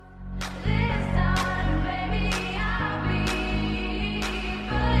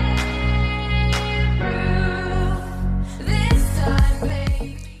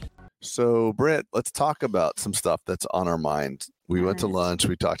So, Britt, let's talk about some stuff that's on our mind. We went to lunch.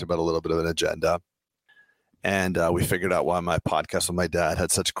 We talked about a little bit of an agenda. And we figured out why my podcast with my dad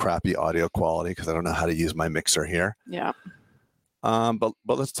had such crappy audio quality because I don't know how to use my mixer here. Yeah. But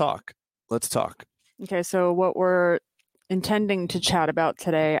let's talk. Let's talk. Okay. So what we're intending to chat about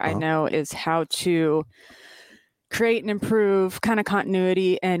today, I know, is how to create and improve kind of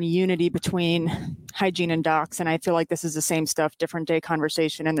continuity and unity between hygiene and docs. And I feel like this is the same stuff, different day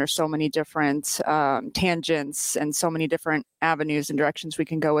conversation. And there's so many different tangents and so many different avenues and directions we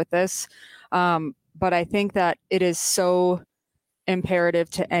can go with this. But I think that it is so imperative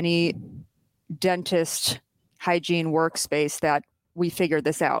to any dentist hygiene workspace that we figure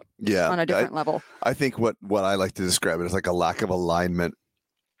this out on a different level. I think what I like to describe it as like a lack of alignment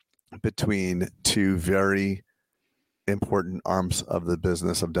between two very important arms of the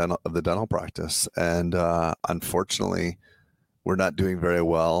business of the dental practice. And unfortunately, we're not doing very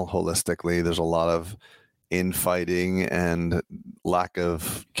well holistically. There's a lot of infighting and lack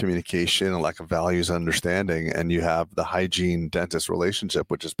of communication and lack of values and understanding. And you have the hygiene dentist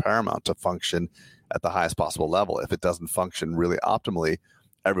relationship, which is paramount to function at the highest possible level. If it doesn't function really optimally,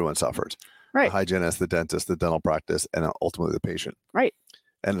 everyone suffers. Right. The hygienist, the dentist, the dental practice, and ultimately the patient. Right.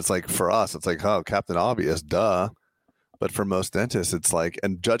 And it's like, for us, it's like, oh, Captain Obvious, duh. But for most dentists, it's like,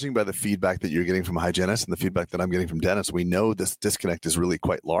 and judging by the feedback that you're getting from hygienists and the feedback that I'm getting from dentists, we know this disconnect is really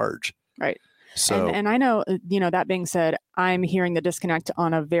quite large. Right. So, and I know, that being said, I'm hearing the disconnect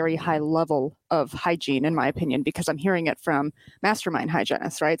on a very high level of hygiene, in my opinion, because I'm hearing it from mastermind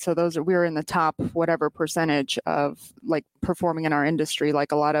hygienists, right? So we're in the top, whatever percentage of like performing in our industry,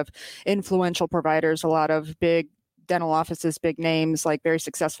 like a lot of influential providers, a lot of big dental offices, big names, like very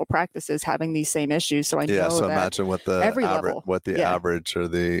successful practices having these same issues. So I know so that imagine what the average or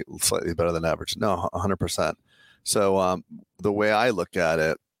the slightly better than average. No, 100%. So the way I look at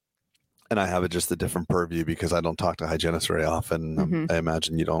it, and I have just a different purview because I don't talk to hygienists very often. I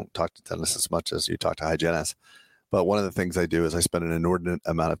imagine you don't talk to dentists as much as you talk to hygienists. But one of the things I do is I spend an inordinate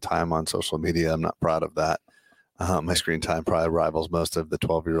amount of time on social media. I'm not proud of that. My screen time probably rivals most of the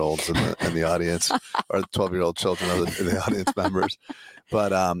 12-year-olds in the audience or the 12-year-old children of the audience members.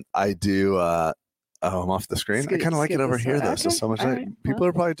 But I do. I'm off the screen. I kind of like it over here, though. So much. Right. People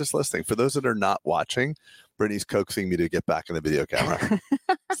are probably just listening. For those that are not watching, Brittany's coaxing me to get back in the video camera.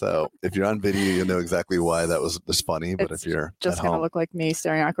 So if you're on video, you'll know exactly why that was funny. But if you're just going to look like me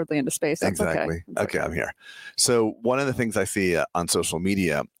staring awkwardly into space, that's exactly. Okay, I'm here. So one of the things I see on social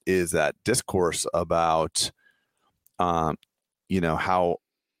media is that discourse about, how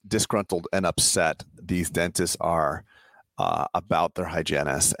disgruntled and upset these dentists are about their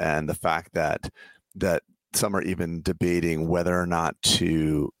hygienists, and the fact that some are even debating whether or not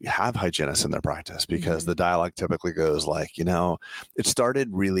to have hygienists in their practice, because the dialogue typically goes like, it started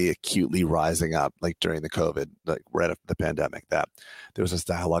really acutely rising up like during the COVID, like right after the pandemic, that there was this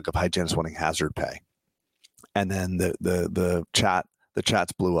dialogue of hygienists wanting hazard pay. And then the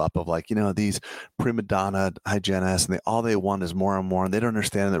chats blew up of like, these prima donna hygienists, and all they want is more and more. And they don't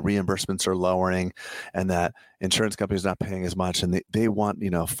understand that reimbursements are lowering and that insurance companies are not paying as much. And they want,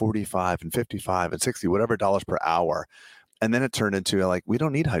 45 and 55 and 60, whatever dollars per hour. And then it turned into like, we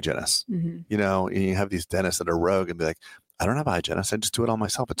don't need hygienists. And you have these dentists that are rogue and be like, I don't have a hygienist. I just do it all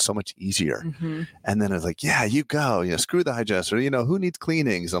myself. It's so much easier. And then it's like, yeah, you go, screw the hygienist, or, who needs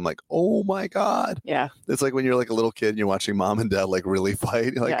cleanings? I'm like, oh my God. Yeah. It's like when you're like a little kid and you're watching mom and dad like really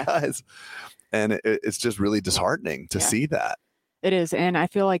fight. You're like, guys. And it's just really disheartening to see that. It is. And I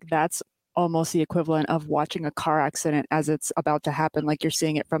feel like that's almost the equivalent of watching a car accident as it's about to happen. Like you're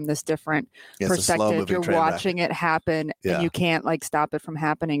seeing it from this different perspective. You're watching it happen and you can't like stop it from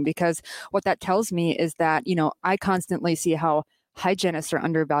happening, because what that tells me is that, I constantly see how hygienists are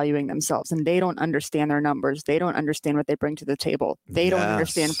undervaluing themselves and they don't understand their numbers. They don't understand what they bring to the table. They don't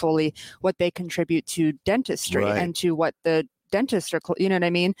understand fully what they contribute to dentistry and to what the dentists are, you know what I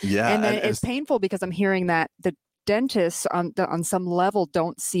mean? Yeah. And then it's painful because I'm hearing that the dentists on some level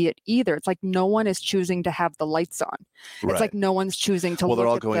don't see it either. It's like no one is choosing to have the lights on. It's like no one's choosing to. Well, they're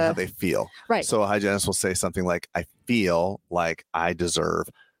all going how they feel. Right. So a hygienist will say something like, "I feel like I deserve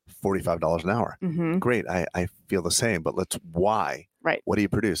 $45 an hour." Great, I feel the same, but why? Right. What do you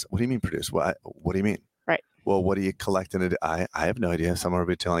produce? What do you mean produce? What do you mean? Right. Well, what do you collect in it? I have no idea. Somewhere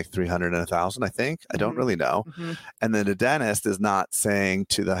between like 300 and 1,000, I think. I don't really know. And then the dentist is not saying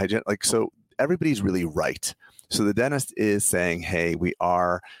to the hygienist, like, so everybody's really right. So the dentist is saying, hey, we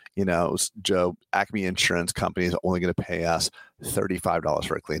are, Joe, Acme Insurance Company is only going to pay us $35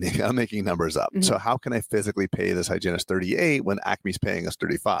 for a cleaning. I'm making numbers up. So how can I physically pay this hygienist $38 when Acme's paying us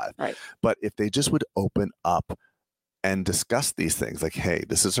 $35? Right. But if they just would open up and discuss these things. Like, hey,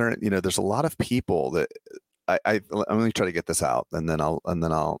 this is, there's a lot of people that I'm going to try to get this out, and then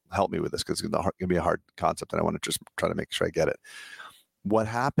I'll help me with this, because it's going to be a hard concept, and I want to just try to make sure I get it. What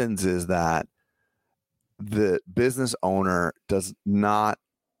happens is that the business owner does not,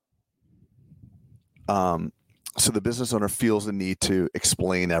 so the business owner feels the need to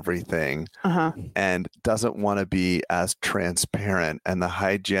explain everything and doesn't want to be as transparent. And the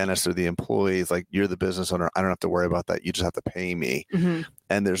hygienist or the employees, like, you're the business owner, I don't have to worry about that. You just have to pay me.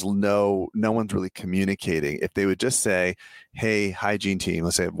 And there's no one's really communicating. If they would just say, hey, hygiene team,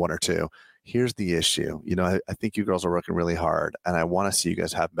 let's say one or two, here's the issue. I think you girls are working really hard, and I want to see you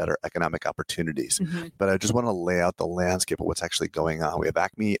guys have better economic opportunities. But I just want to lay out the landscape of what's actually going on. We have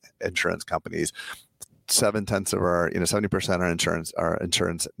Acme insurance companies. 7/10 of our, 70% are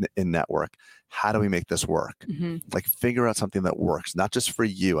insurance in network. How do we make this work? Like, figure out something that works, not just for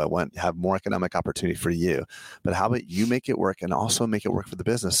you. I want to have more economic opportunity for you, but how about you make it work and also make it work for the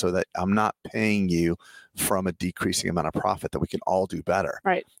business, so that I'm not paying you from a decreasing amount of profit, that we can all do better.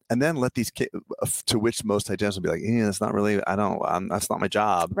 Right. And then let these kids, to which most hygienists will be like, it's not really, that's not my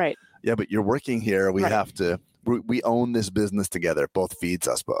job. Right. Yeah, but you're working here. We have to. We own this business together. Both feeds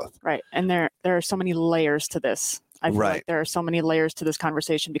us both. Right. And there are so many layers to this. I feel like there are so many layers to this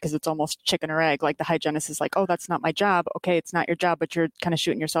conversation, because it's almost chicken or egg. Like, the hygienist is like, oh, that's not my job. Okay, it's not your job, but you're kind of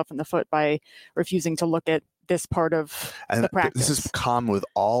shooting yourself in the foot by refusing to look at this part of the practice. This is common with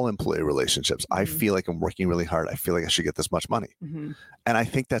all employee relationships. I feel like I'm working really hard. I feel like I should get this much money. And I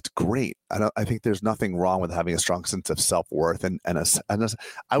think that's great. I think there's nothing wrong with having a strong sense of self-worth. And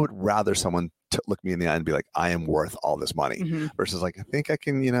I would rather someone look me in the eye and be like, I am worth all this money, versus like, I think I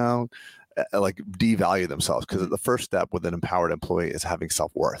can, like, devalue themselves. Because the first step with an empowered employee is having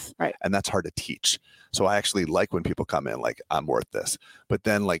self-worth. Right. And that's hard to teach. So I actually like when people come in like, I'm worth this. But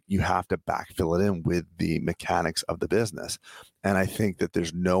then, like, you have to backfill it in with the mechanics of the business. And I think that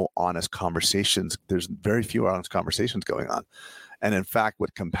there's no honest conversations. There's very few honest conversations going on. And in fact,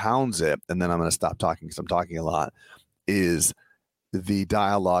 what compounds it, and then I'm going to stop talking because I'm talking a lot, is the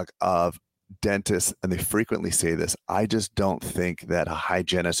dialogue of dentists, and they frequently say this, I just don't think that a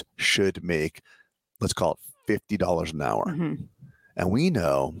hygienist should make, let's call it $50 an hour. And we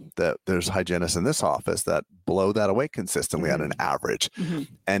know that there's hygienists in this office that blow that away consistently on an average.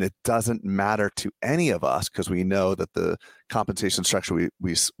 And it doesn't matter to any of us, because we know that the compensation structure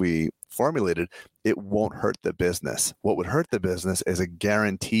we formulated, it won't hurt the business. What would hurt the business is a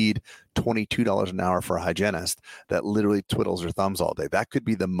guaranteed $22 an hour for a hygienist that literally twiddles her thumbs all day. That could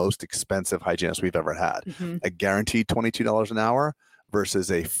be the most expensive hygienist we've ever had. A guaranteed $22 an hour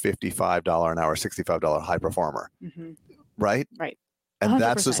versus a $55 an hour, $65 high performer. Right? Right. And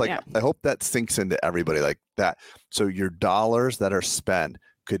that's just like, I hope that sinks into everybody like that. So your dollars that are spent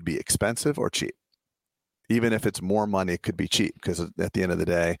could be expensive or cheap. Even if it's more money, it could be cheap, because at the end of the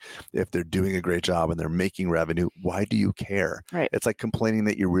day, if they're doing a great job and they're making revenue, why do you care? Right. It's like complaining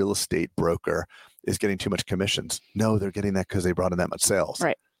that your real estate broker is getting too much commissions. No, they're getting that because they brought in that much sales.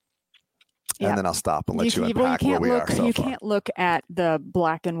 Right. And then I'll stop and let you unpack where we are so far. You can't look at the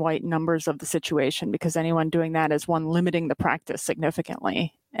black and white numbers of the situation, because anyone doing that is, one, limiting the practice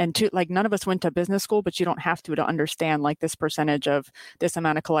significantly. And two, like, none of us went to business school, but you don't have to understand, like, this percentage of this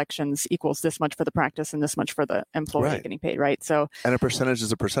amount of collections equals this much for the practice and this much for the employee getting paid. Right. So, and a percentage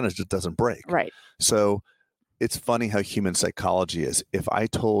is a percentage. It doesn't break. Right. So it's funny how human psychology is. If I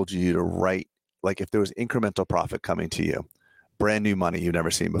told you to write, like, if there was incremental profit coming to you, brand new money you've never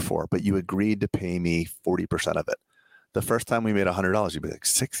seen before, but you agreed to pay me 40% of it. The first time we made $100, you'd be like,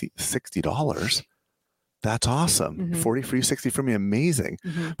 $60? That's awesome. 40 for you, 60 for me, amazing.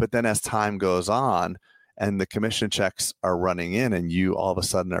 But then as time goes on and the commission checks are running in, and you all of a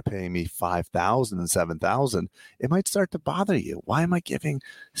sudden are paying me $5,000 and $7,000, it might start to bother you. Why am I giving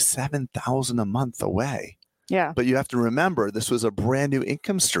 $7,000 a month away? Yeah. But you have to remember, this was a brand new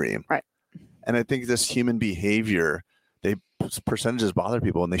income stream. Right. And I think this human behavior, percentages bother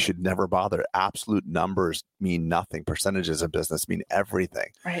people, and they should never bother. Absolute numbers mean nothing. Percentages in business mean everything.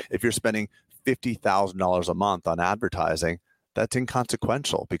 Right. If you're spending $50,000 a month on advertising, that's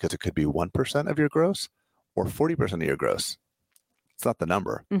inconsequential, because it could be 1% of your gross or 40% of your gross. It's not the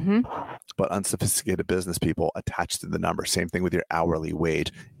number. But unsophisticated business people attach to the number. Same thing with your hourly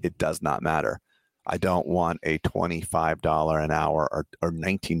wage. It does not matter. I don't want a $25 an hour or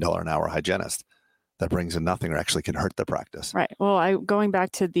 $19 an hour hygienist. That brings in nothing, or actually can hurt the practice. Right. Well, going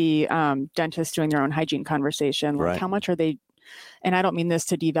back to the dentists doing their own hygiene conversation, like, how much are they and I don't mean this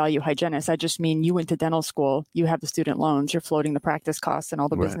to devalue hygienists. I just mean you went to dental school, you have the student loans, you're floating the practice costs and all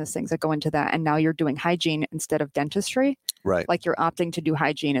the business things that go into that. And now you're doing hygiene instead of dentistry. Right. Like you're opting to do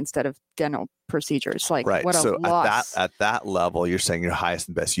hygiene instead of dental procedures. Like what a loss. At that level, you're saying your highest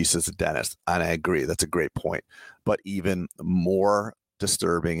and best use as a dentist. And I agree. That's a great point. But even more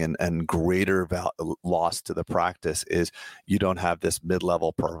disturbing and greater loss to the practice is you don't have this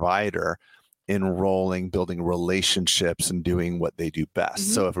mid-level provider enrolling, building relationships, and doing what they do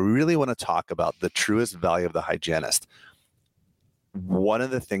best. So if we really want to talk about the truest value of the hygienist, one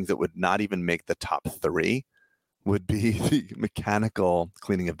of the things that would not even make the top 3 would be the mechanical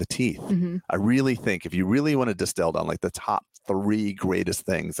cleaning of the teeth. I really think if you really want to distill down like the top 3 greatest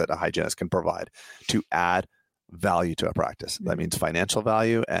things that a hygienist can provide to add value to a practice, that means financial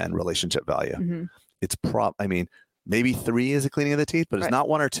value and relationship value. It's maybe 3 is the cleaning of the teeth, but it's not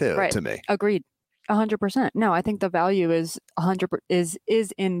 1 or 2 to me. Agreed. 100%. No, I think the value is 100% is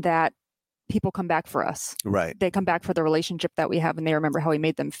in that people come back for us. Right. They come back for the relationship that we have, and they remember how we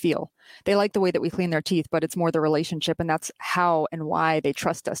made them feel. They like the way that we clean their teeth, but it's more the relationship, and that's how and why they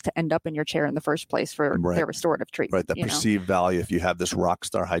trust us to end up in your chair in the first place for their restorative treatment. Right. The perceived value. If you have this rock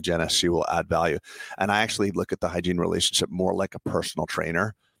star hygienist, she will add value. And I actually look at the hygiene relationship more like a personal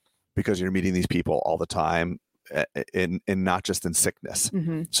trainer, because you're meeting these people all the time. In not just in sickness.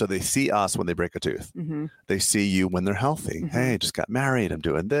 So they see us when they break a tooth. They see you when they're healthy. Hey, just got married. I'm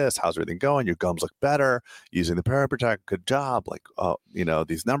doing this. How's everything going? Your gums look better. Using the PeriProtect. Good job. Like,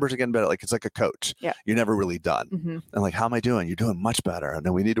 these numbers are getting better. Like, it's like a coach. Yeah. You're never really done. And like, how am I doing? You're doing much better. And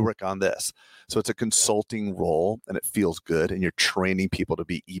then we need to work on this. So it's a consulting role, and it feels good. And you're training people to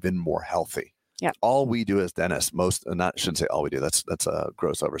be even more healthy. Yeah. All we do as dentists, shouldn't say all we do. That's a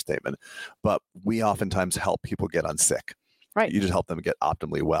gross overstatement, but we oftentimes help people get unsick. Right. You just help them get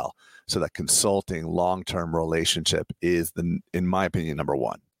optimally well. So that consulting long-term relationship is in my opinion, number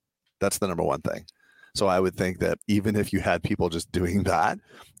 1. That's the number 1 thing. So I would think that even if you had people just doing that,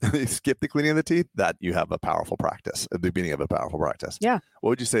 and they skip the cleaning of the teeth, that you have a powerful practice, at the beginning of a powerful practice. Yeah.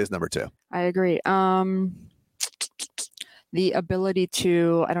 What would you say is number 2? I agree. The ability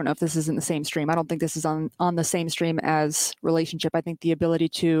to, I don't know if this is in the same stream. I don't think this is on the same stream as relationship. I think the ability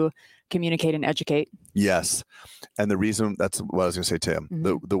to communicate and educate. Yes. And the reason, that's what I was going to say, Tim.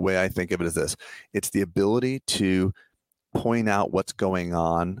 The way I think of it is this. It's the ability to point out what's going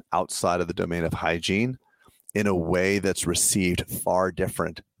on outside of the domain of hygiene in a way that's received far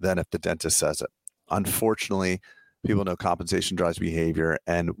different than if the dentist says it. Unfortunately, people know compensation drives behavior.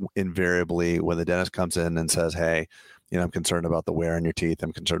 And invariably, when the dentist comes in and says, hey, I'm concerned about the wear in your teeth.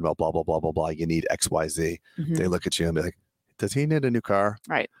 I'm concerned about blah, blah, blah, blah, blah. You need X, Y, Z. They look at you and be like, does he need a new car?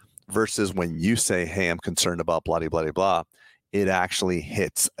 Right. Versus when you say, hey, I'm concerned about blah, blah, blah, blah, it actually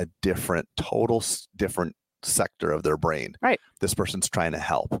hits a different sector of their brain. Right. This person's trying to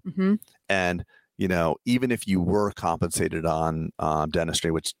help. And, even if you were compensated on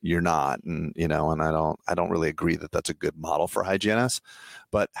dentistry, which you're not, and, and I don't really agree that that's a good model for hygienists,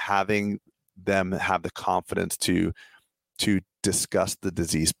 but having them have the confidence to discuss the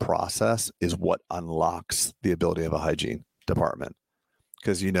disease process is what unlocks the ability of a hygiene department.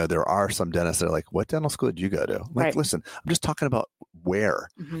 Because, there are some dentists that are like, what dental school did you go to? Like, listen, I'm just talking about wear.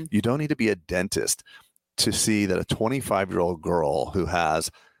 You don't need to be a dentist to see that a 25-year-old girl who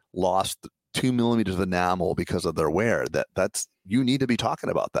has lost 2 millimeters of enamel because of their wear, that's you need to be talking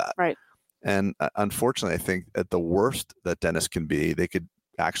about that. Right. And unfortunately, I think at the worst that dentists can be, they could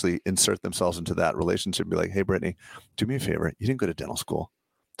actually insert themselves into that relationship and be like, hey, Brittany, do me a favor. You didn't go to dental school.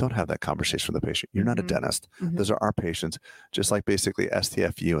 Don't have that conversation with the patient. You're not a dentist. Those are our patients, just like basically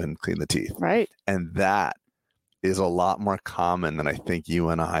STFU and clean the teeth. Right. And that is a lot more common than I think you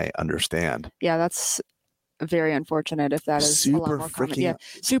and I understand. Yeah, that's very unfortunate if that is super a lot more common. freaking Yeah,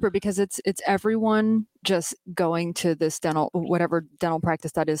 super, because it's everyone just going to this whatever dental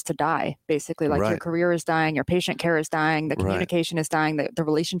practice that is to die, basically. Like your career is dying, your patient care is dying, the communication is dying, the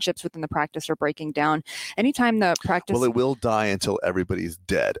relationships within the practice are breaking down. Anytime the practice... Well, it will die until everybody's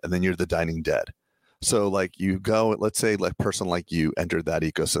dead, and then you're the dining dead. So like you go, let's say like a person like you entered that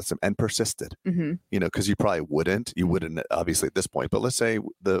ecosystem and persisted, because you probably wouldn't obviously at this point, but let's say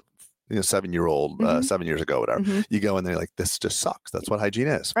the 7-year-old 7 years ago, whatever, you go in there like, this just sucks. That's what hygiene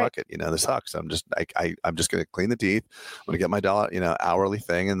is. Fuck it. This sucks. I'm just going to clean the teeth. I'm going to get my dollar, hourly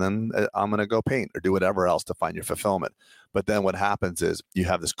thing. And then I'm going to go paint or do whatever else to find your fulfillment. But then what happens is you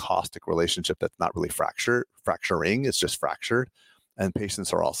have this caustic relationship that's not really fracturing. It's just fractured, and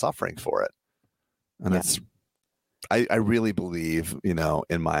patients are all suffering for it. And I really believe,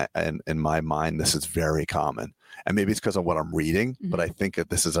 in my mind, this is very common. And maybe it's because of what I'm reading, but I think that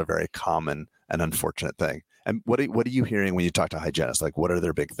this is a very common and unfortunate thing. And what are you hearing when you talk to hygienists? Like, what are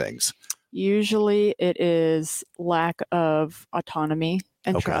their big things? Usually it is lack of autonomy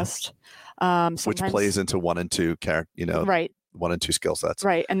and trust. Which plays into 1 and 2 right. 1 and 2 skill sets.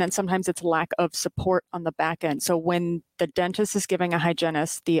 Right. And then sometimes it's lack of support on the back end. So when the dentist is giving a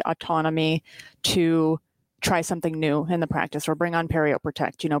hygienist the autonomy to try something new in the practice, or bring on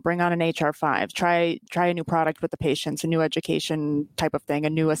PerioProtect, bring on an HR5, try a new product with the patients, a new education type of thing, a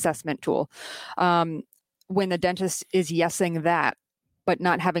new assessment tool. When the dentist is yesing that, but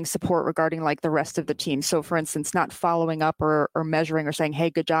not having support regarding like the rest of the team. So for instance, not following up or measuring or saying, hey,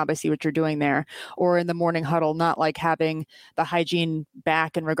 good job, I see what you're doing there. Or in the morning huddle, not like having the hygiene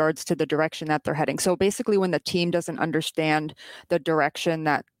back in regards to the direction that they're heading. So basically when the team doesn't understand the direction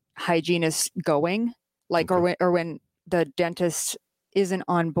that hygiene is going, like, or when the dentist isn't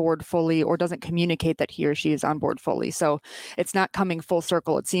on board fully or doesn't communicate that he or she is on board fully. So it's not coming full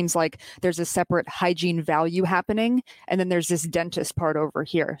circle. It seems like there's a separate hygiene value happening, and then there's this dentist part over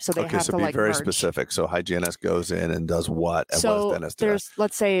here. So they have to be like very merge. Specific. So hygienist goes in and does what? And so what does dentist do?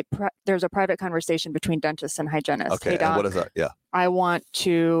 Let's say there's a private conversation between dentist and hygienist. Okay, hey, doc, and what is that? Yeah. I want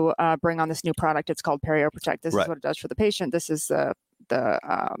to bring on this new product. It's called PerioProtect. This is what it does for the patient. This is the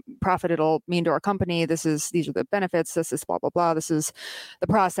profit it'll mean to our company. These are the benefits. This is blah, blah, blah. This is the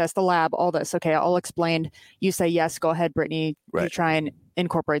process, the lab, all this. Okay, all explained. You say, yes, go ahead, Brittany. You try and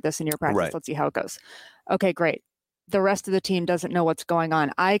incorporate this in your practice. Let's see how it goes. Okay, great. The rest of the team doesn't know what's going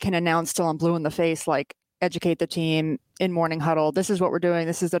on. I can announce till I'm blue in the face, like, educate the team in morning huddle. This is what we're doing.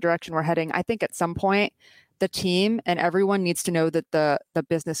 This is the direction we're heading. I think at some point, the team and everyone needs to know that the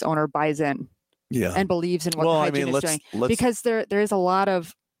business owner buys in. Yeah. And believes in what the hygiene is doing. Because there is a lot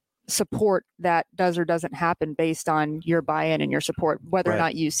of support that does or doesn't happen based on your buy-in and your support, whether or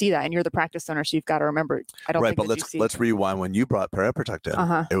not you see that. And you're the practice owner, so you've got to remember. I don't think but let's rewind. When you brought PerioProtect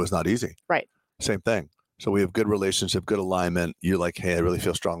in, it was not easy. Right. Same thing. So we have good relationship, good alignment. You're like, hey, I really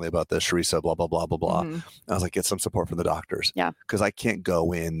feel strongly about this, Sharissa, blah, blah, blah, blah, blah. Mm-hmm. I was like, get some support from the doctors. Yeah. Because I can't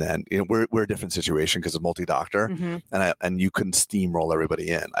go in then. We're a different situation because of multi-doctor. Mm-hmm. And you couldn't steamroll everybody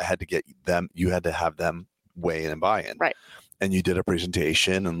in. I had to get them, you had to have them weigh in and buy in. Right. And you did a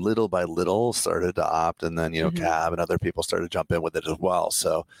presentation and little by little started to opt. And then, CAB and other people started to jump in with it as well.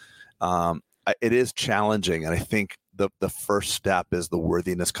 So it is challenging. And I think the first step is the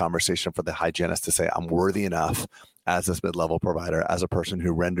worthiness conversation for the hygienist to say, I'm worthy enough as this mid-level provider, as a person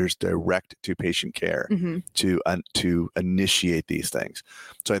who renders direct to patient care to initiate these things.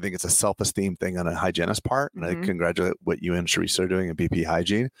 So I think it's a self-esteem thing on a hygienist part. And I congratulate what you and Sharissa are doing in BP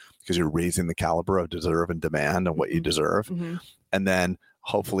Hygiene, because you're raising the caliber of deserve and demand and what you deserve. And then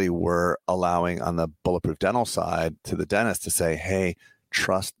hopefully we're allowing on the Bulletproof Dental side to the dentist to say, hey,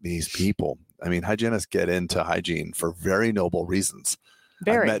 trust these people. I mean, hygienists get into hygiene for very noble reasons.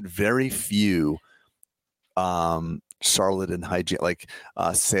 I've met very few charlatan hygiene, like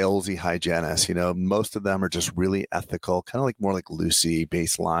salesy hygienists. Most of them are just really ethical, kind of like more like Lucy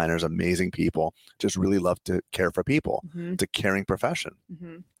baseliners, amazing people, just really love to care for people. It's a caring profession.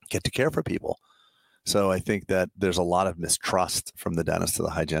 Get to care for people. So I think that there's a lot of mistrust from the dentist to the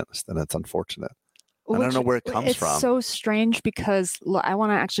hygienist, and it's unfortunate. I don't know where it comes from. It's so strange because I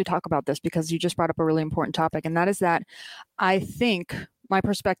want to actually talk about this because you just brought up a really important topic. And that is that I think my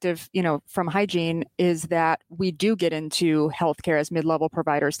perspective, from hygiene is that we do get into healthcare as mid-level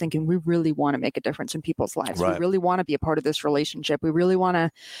providers thinking we really want to make a difference in people's lives. Right. We really want to be a part of this relationship. We really want to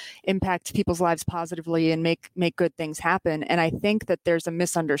impact people's lives positively and make good things happen. And I think that there's a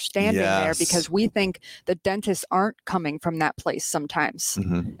misunderstanding there because we think the dentists aren't coming from that place sometimes.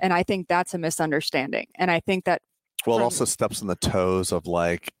 And I think that's a misunderstanding. And I think that it also steps on the toes of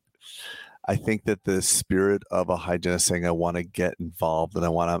I think that the spirit of a hygienist saying, I want to get involved and I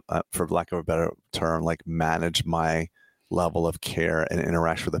want to, for lack of a better term, manage my level of care and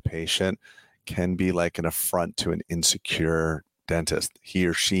interact with the patient can be like an affront to an insecure dentist. He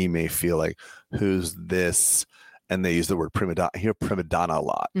or she may feel like, who's this? And they use the word prima donna. I hear prima donna a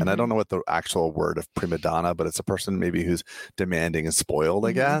lot. And I don't know what the actual word of prima donna, but it's a person maybe who's demanding and spoiled,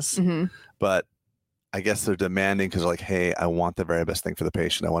 I guess. But I guess they're demanding because they're like, hey, I want the very best thing for the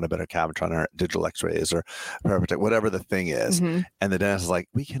patient. I want a better Cavitron or digital x-rays or PerioProtect, whatever the thing is. And the dentist is like,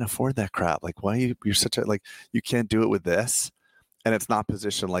 we can't afford that crap. Like, why you're such a, you can't do it with this. And it's not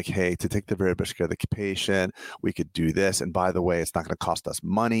positioned like, hey, to take the very best care of the patient, we could do this. And by the way, it's not going to cost us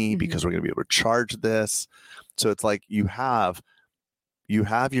money because we're going to be able to charge this. So it's like you have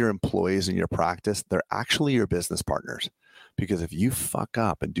your employees in your practice. They're actually your business partners. Because if you fuck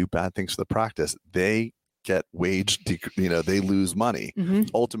up and do bad things for the practice, they get they lose money. Mm-hmm.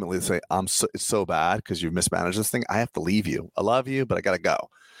 Ultimately, they say, it's so bad because you've mismanaged this thing. I have to leave you. I love you, but I got to go.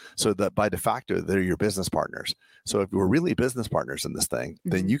 So that by de facto, they're your business partners. So if we're really business partners in this thing,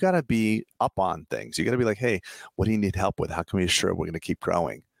 then you got to be up on things. You got to be like, hey, what do you need help with? How can we ensure we're going to keep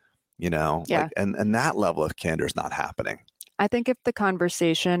growing? Yeah. And that level of candor is not happening. I think if the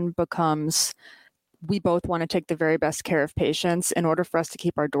conversation becomes, we both want to take the very best care of patients, in order for us to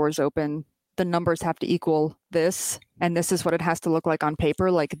keep our doors open, the numbers have to equal this, and this is what it has to look like on paper.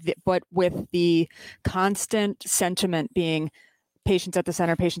 But with the constant sentiment being patients at the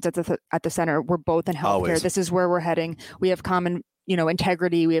center, patients at the center. We're both in healthcare. Always. This is where we're heading. We have common,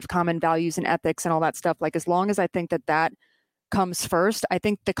 integrity. We have common values and ethics and all that stuff. Like, as long as I think that comes first, I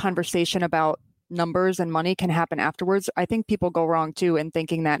think the conversation about numbers and money can happen afterwards. I think people go wrong too in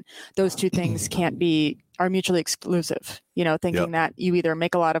thinking that those two things are mutually exclusive, thinking that you either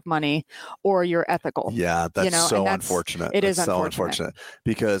make a lot of money or you're ethical. Yeah, that's unfortunate. It is so unfortunate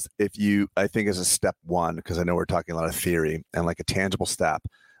because I think as a step one, because I know we're talking a lot of theory, and like a tangible step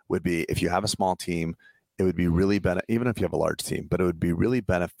would be, if you have a small team, it would be really even if you have a large team, but it would be really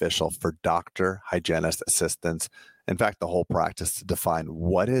beneficial for doctor, hygienist, assistants, in fact, the whole practice, to define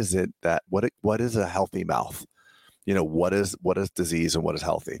what is a healthy mouth. What is disease and what is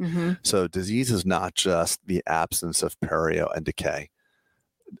healthy. Mm-hmm. So disease is not just the absence of perio and decay.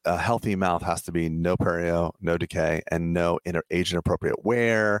 A healthy mouth has to be no perio, no decay, and no age inappropriate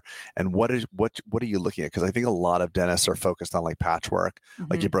wear. And what are you looking at? Because I think a lot of dentists are focused on like patchwork,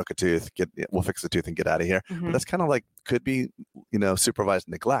 like you broke a tooth, we'll fix the tooth and get out of here. But that's kind of like, could be, supervised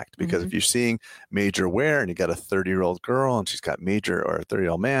neglect, because if you're seeing major wear and you got a 30-year-old girl and she's got or a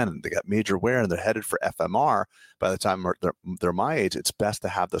 30-year-old man and they got major wear and they're headed for FMR, by the time they're my age, it's best to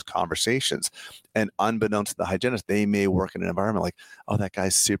have those conversations. And unbeknownst to the hygienist, they may work in an environment like, oh, that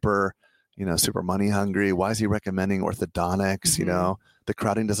guy's super money hungry. Why is he recommending orthodontics? The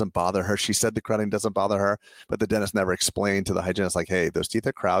crowding doesn't bother her. She said the crowding doesn't bother her, but the dentist never explained to the hygienist, like, hey, those teeth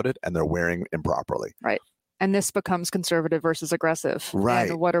are crowded and they're wearing improperly. Right. And this becomes conservative versus aggressive. Right.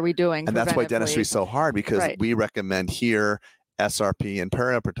 And what are we doing? And that's why dentistry is so hard, because we recommend here SRP and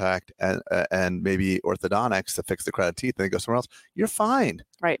PerioProtect and maybe orthodontics to fix the crowded teeth, and they go somewhere else. You're fine.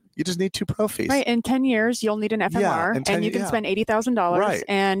 Right. You just need 2 Pro-Fees. Right. In 10 years, you'll need an FMR, and you can spend $80,000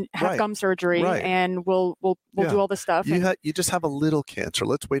 and have gum surgery, and we'll do all this stuff. You just have a little cancer.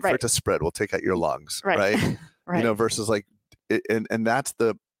 Let's wait for it to spread. We'll take out your lungs. Right. Right. Versus like, and that's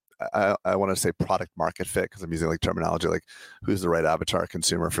the, I want to say product market fit, because I'm using like terminology like who's the right avatar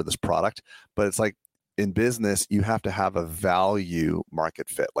consumer for this product. But it's like, in business, you have to have a value market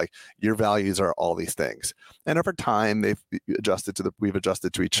fit. Like, your values are all these things. And over time, we've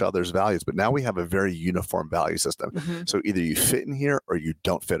adjusted to each other's values, but now we have a very uniform value system. So either you fit in here or you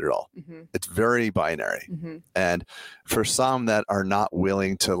don't fit at all. It's very binary. And for some that are not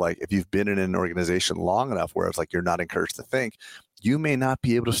willing to, like, if you've been in an organization long enough where it's like you're not encouraged to think, you may not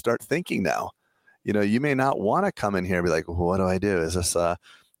be able to start thinking now. You may not want to come in here and be like, well, what do I do? Is this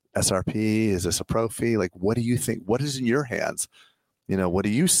SRP? Is this a Pro-Fee? Like, what do you think? What is in your hands? What do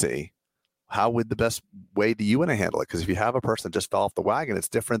you see? How would the best way do you want to handle it? Because if you have a person that just fell off the wagon, it's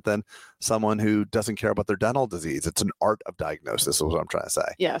different than someone who doesn't care about their dental disease. It's an art of diagnosis, is what I'm trying to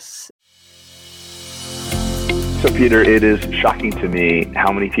say. Yes. So, Peter, it is shocking to me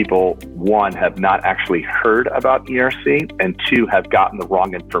how many people, one, have not actually heard about ERC, and two, have gotten the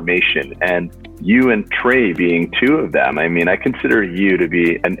wrong information. And you and Trey being 2 of them. I mean, I consider you to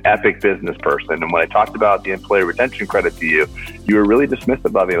be an epic business person. And when I talked about the employee retention credit to you, you were really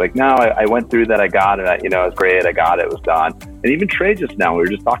dismissive of it. Like, no, I went through that. I got it. It was great. I got it. It was done. And even Trey just now, we were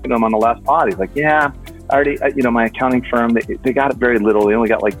just talking to him on the last pod. He's like, yeah, I already, my accounting firm, they got it very little. They only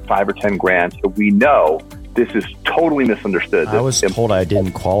got like 5 or 10 grand. So we know this is totally misunderstood. I was told I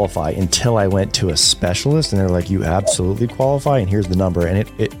didn't qualify until I went to a specialist, and they're like, you absolutely qualify, and here's the number. And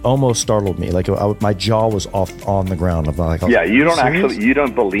it almost startled me. Like, my jaw was off on the ground. I'm like, yeah, you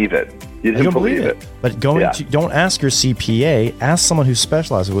don't believe it. You didn't believe it. But don't ask your CPA, ask someone who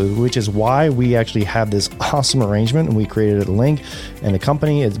specializes with it, which is why we actually have this awesome arrangement, and we created a link, and the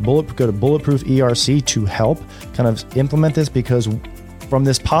company is go to Bulletproof ERC to help kind of implement this, because from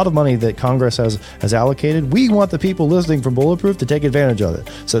this pot of money that Congress has allocated, we want the people listening from Bulletproof to take advantage of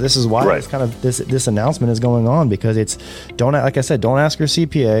it. So this is why this announcement is going on, because like I said, don't ask your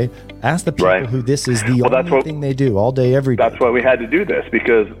CPA, ask the people who this is the only thing they do all day, every day. That's why we had to do this,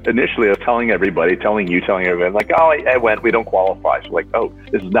 because initially I was telling everybody, like, oh, I went, we don't qualify. So like, oh,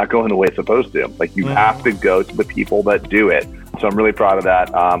 this is not going the way it's supposed to. Like, you have to go to the people that do it. So I'm really proud of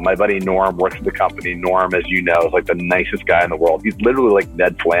that. My buddy Norm works at the company. Norm, as you know, is like the nicest guy in the world. He's literally like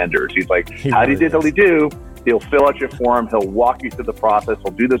Ned Flanders. He's like, how do you do? He'll fill out your form. He'll walk you through the process.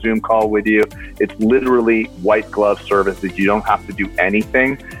 He'll do the Zoom call with you. It's literally white glove services. You don't have to do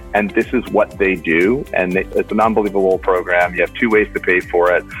anything. And this is what they do. And it's an unbelievable program. You have two ways to pay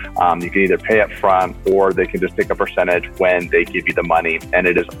for it. You can either pay up front or they can just take a percentage when they give you the money. And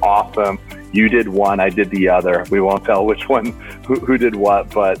it is awesome. You did one, I did the other. We won't tell which one, who did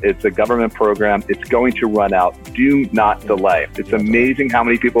what, but it's a government program. It's going to run out. Do not delay. It's amazing how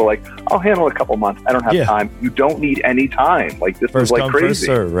many people are like, I'll handle a couple months. I don't have time. You don't need any time. Like this first is like come, crazy. First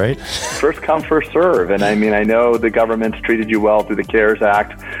serve, right? First come, first serve. And I mean, I know the government's treated you well through the CARES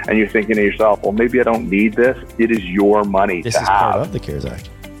Act, and you're thinking to yourself, well, maybe I don't need this. It is your money this to is have. part of the CARES Act.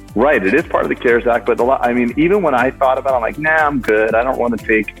 Right, it is part of the CARES Act, but even when I thought about it, I'm like, nah, I'm good. I don't want to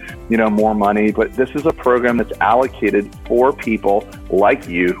take, more money. But this is a program that's allocated for people like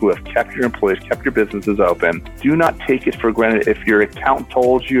you who have kept your employees, kept your businesses open. Do not take it for granted. If your accountant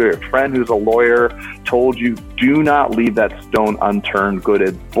told you, or your friend who's a lawyer told you, do not leave that stone unturned. Go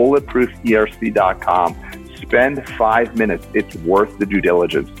to bulletprooferc.com. Spend 5 minutes. It's worth the due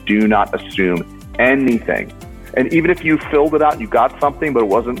diligence. Do not assume anything. And even if you filled it out, you got something, but it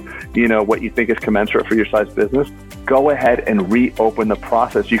wasn't, what you think is commensurate for your size business, go ahead and reopen the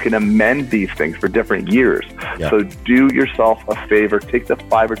process. You can amend these things for different years. Yep. So do yourself a favor, take the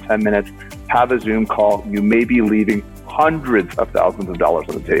 5 or 10 minutes, have a Zoom call. You may be leaving hundreds of thousands of dollars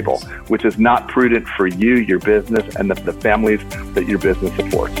on the table, which is not prudent for you, your business, and the families that your business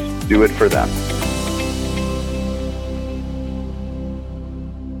supports. Do it for them.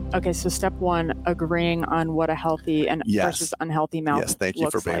 Okay, so step one, agreeing on what a healthy and versus unhealthy mouth looks like. Yes, thank you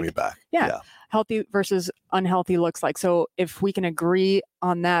for bringing me back. Yeah, healthy versus unhealthy looks like. So if we can agree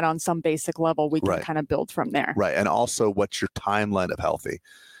on that on some basic level, we can kind of build from there. Right, and also what's your timeline of healthy?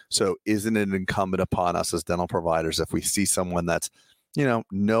 So isn't it incumbent upon us as dental providers, if we see someone that's,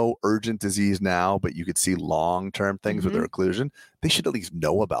 no urgent disease now, but you could see long-term things with their occlusion, they should at least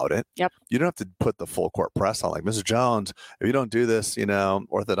know about it. Yep. You don't have to put the full court press on, like, Mr. Jones, if you don't do this,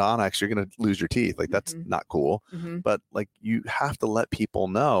 orthodontics, you're going to lose your teeth. Like, that's not cool. But like, you have to let people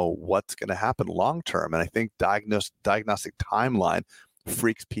know what's going to happen long-term. And I think diagnostic timeline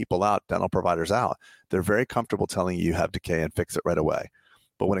freaks people out, dental providers out. They're very comfortable telling you have decay and fix it right away.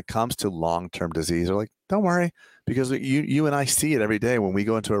 But when it comes to long-term disease, they're like, don't worry, because you and I see it every day when we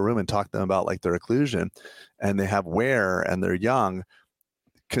go into a room and talk to them about like their occlusion and they have wear and they're young.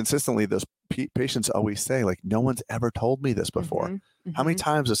 Consistently, those patients always say, like, no one's ever told me this before. How many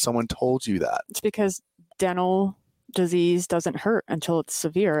times has someone told you that? It's because dental disease doesn't hurt until it's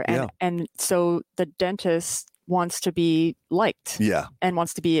severe. And so the dentist wants to be liked and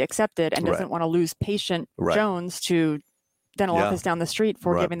wants to be accepted and doesn't want to lose patient Jones to dental office down the street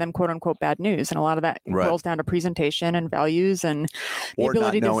for giving them quote unquote bad news. And a lot of that boils down to presentation and values and the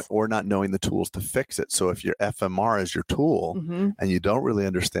ability or not knowing the tools to fix it. So if your FMR is your tool and you don't really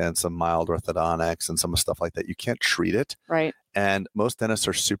understand some mild orthodontics and some stuff like that, you can't treat it. Right. And most dentists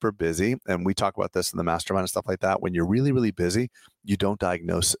are super busy. And we talk about this in the mastermind and stuff like that. When you're really, really busy, you don't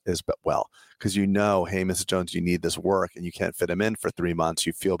diagnose as well because hey, Mrs. Jones, you need this work and you can't fit him in for 3 months.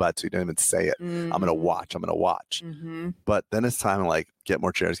 You feel bad, so you don't even say it. I'm going to watch. But then it's time to like get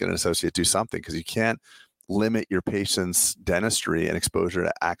more chairs, get an associate, do something, because you can't limit your patient's dentistry and exposure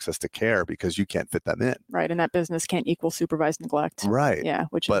to access to care because you can't fit them in. Right. And that business can't equal supervised neglect. Right. Yeah.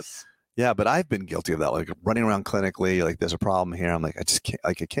 Yeah, but I've been guilty of that, like running around clinically, like there's a problem here. I'm like, I just can't,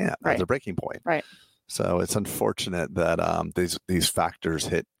 like I can't. Right. That's a breaking point. Right. So it's unfortunate that these factors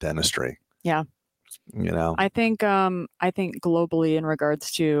hit dentistry. Yeah. I think globally, in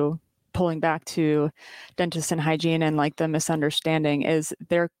regards to pulling back to dentists and hygiene and like the misunderstanding, is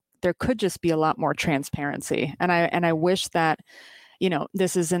there could just be a lot more transparency. And I wish that,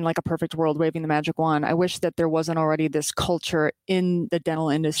 this is in like a perfect world, waving the magic wand. I wish that there wasn't already this culture in the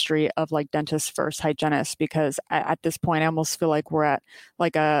dental industry of like dentists first, hygienists, because at this point, I almost feel like we're at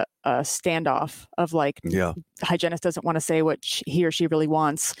like a standoff of like, hygienist doesn't want to say what he or she really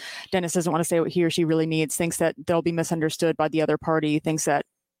wants. Dentist doesn't want to say what he or she really needs, thinks that they'll be misunderstood by the other party, thinks that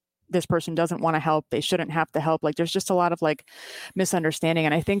this person doesn't want to help, they shouldn't have to help. Like, there's just a lot of like misunderstanding.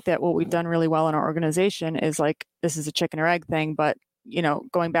 And I think that what we've done really well in our organization is like, this is a chicken or egg thing, but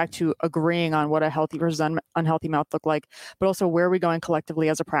going back to agreeing on what a healthy versus unhealthy mouth look like, but also where are we going collectively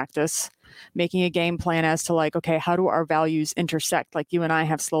as a practice, making a game plan as to like, okay, how do our values intersect? Like you and I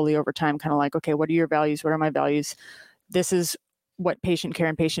have slowly over time kind of like, okay, what are your values? What are my values? This is what patient care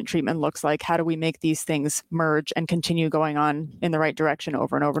and patient treatment looks like. How do we make these things merge and continue going on in the right direction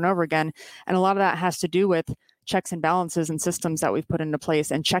over and over and over again? And a lot of that has to do with checks and balances and systems that we've put into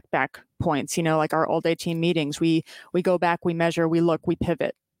place and check back points, like our all day team meetings. We go back, we measure, we look, we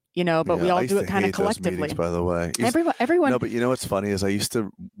pivot, but we all do it kind of collectively. Meetings, by the way, everyone. No, but what's funny is I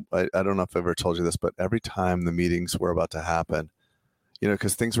don't know if I've ever told you this, but every time the meetings were about to happen,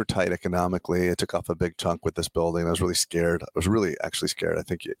 because things were tight economically. It took off a big chunk with this building. I was really scared. I was really actually scared. I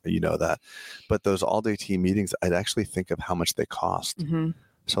think you know that. But those all-day team meetings, I'd actually think of how much they cost. Mm-hmm.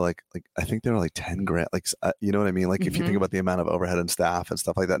 So like I think they were like 10 grand. Like you know what I mean? Like if you think about the amount of overhead and staff and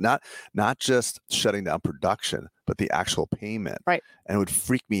stuff like that, not just shutting down production, but the actual payment. Right. And it would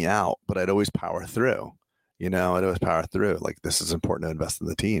freak me out, but I'd always power through. I'd always power through. Like, this is important to invest in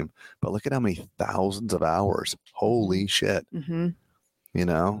the team. But look at how many thousands of hours. Holy shit. Mm-hmm.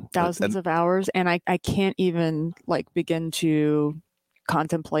 Thousands of hours. And I can't even begin to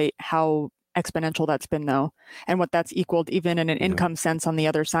contemplate how exponential that's been, though, and what that's equaled even in an income sense on the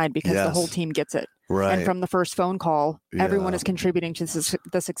other side, because the whole team gets it. Right. And from the first phone call, everyone is contributing to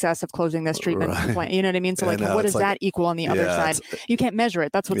the success of closing this treatment plan. You know what I mean? So what does that equal on the other side? You can't measure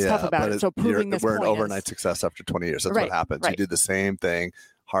it. That's what's tough about it. So proving this we're point an overnight success after 20 years. That's what happens. You do the same thing,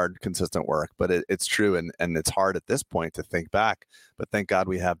 hard, consistent work, but it's true. And it's hard at this point to think back, but thank God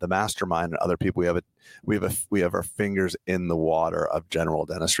we have the mastermind and other people. We have our fingers in the water of general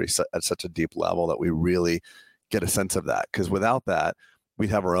dentistry at such a deep level that we really get a sense of that. Because without that, we'd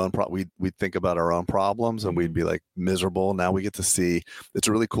have our own we'd think about our own problems and we'd be like miserable. Now we get to see, it's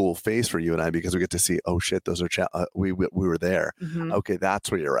a really cool phase for you and I, because we get to see, oh shit, those are we were there. Mm-hmm. Okay, that's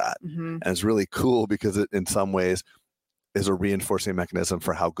where you're at. Mm-hmm. And it's really cool because it in some ways is a reinforcing mechanism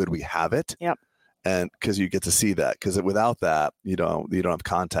for how good we have it. Yep. And because you get to see that, because without that, you don't have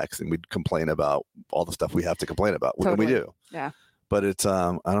context, and we'd complain about all the stuff we have to complain about. Totally. And we do. Yeah. But it's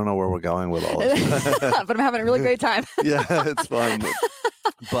I don't know where we're going with all this. But I'm having a really great time. Yeah, it's fun.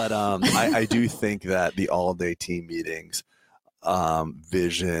 But I do think that the all-day team meetings,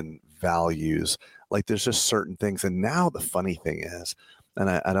 vision, values, like there's just certain things. And now the funny thing is, and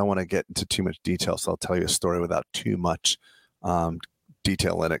I don't want to get into too much detail, so I'll tell you a story without too much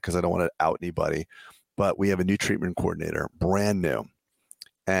detail in it, because I don't want to out anybody. But we have a new treatment coordinator, brand new,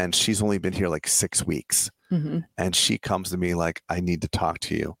 and she's only been here like 6 weeks. Mm-hmm. And she comes to me like, I need to talk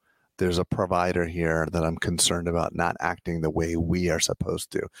to you. There's a provider here that I'm concerned about not acting the way we are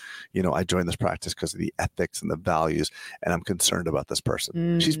supposed to. I joined this practice because of the ethics and the values, and I'm concerned about this person.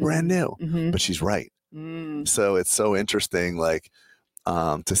 Mm-hmm. She's brand new, mm-hmm. but she's right. Mm. So it's so interesting,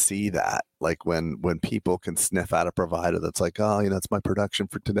 to see that, when people can sniff out a provider that's like, oh, it's my production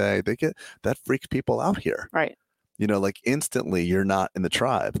for today. That freaks people out here. Right. Instantly you're not in the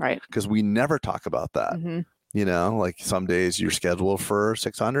tribe. Right. Because we never talk about that. Mm-hmm. Some days you're scheduled for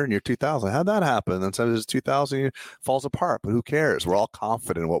 600 and you're 2,000. How'd that happen? And sometimes it's 2,000 it falls apart, but who cares? We're all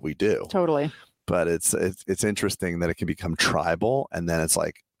confident in what we do. Totally. But it's interesting that it can become tribal. And then it's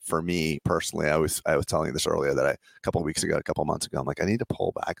like, for me personally, I was telling you this earlier, that a couple of months ago, I'm like, I need to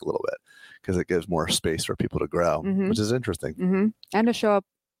pull back a little bit because it gives more space for people to grow, mm-hmm. which is interesting. Mm-hmm. And to show up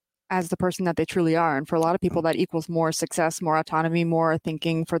as the person that they truly are. And for a lot of people, that equals more success, more autonomy, more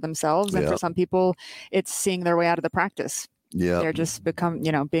thinking for themselves. And for some people, it's seeing their way out of the practice. Yeah. They're just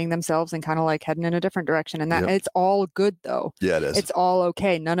being themselves and kind of heading in a different direction. And that it's all good, though. Yeah, it is. It's all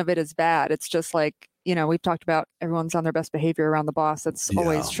okay. None of it is bad. It's just we've talked about everyone's on their best behavior around the boss. That's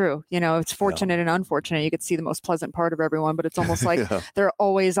always true. It's fortunate and unfortunate. You could see the most pleasant part of everyone, but it's almost like they're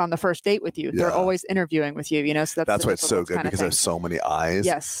always on the first date with you. Yeah. They're always interviewing with you, so that's why it's so good, because there's so many eyes.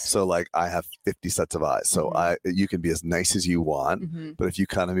 Yes. So I have 50 sets of eyes. So mm-hmm. you can be as nice as you want, mm-hmm. but if you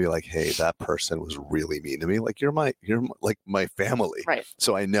kind of be like, hey, that person was really mean to me, you're like my family. Right.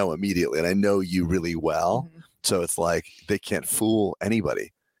 So I know immediately, and I know you really well. Mm-hmm. So it's like, they can't fool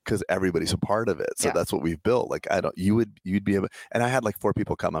anybody, because everybody's a part of it. So that's what we've built. You'd be able, and I had 4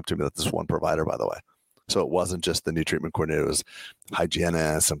 people come up to me. That's just one provider, by the way. So it wasn't just the new treatment coordinator, it was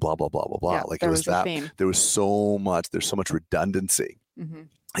hygienists and blah, blah, blah, blah, blah. Yeah, it was that, there's so much redundancy. Mm-hmm.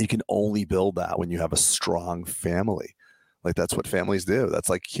 You can only build that when you have a strong family. That's what families do. That's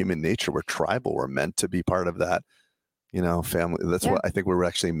human nature. We're tribal. We're meant to be part of that, family. That's what I think we're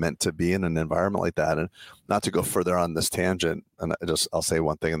actually meant to be in an environment like that. And not to go further on this tangent, and I'll say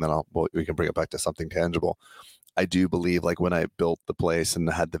one thing and then we can bring it back to something tangible. I do believe when I built the place and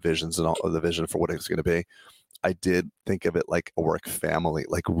had the visions and all the vision for what it was going to be, I did think of it like a work family,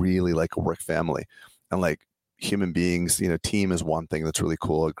 really like a work family. And human beings, team is one thing that's really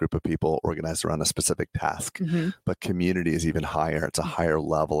cool, a group of people organized around a specific task, mm-hmm. but community is even higher. It's a higher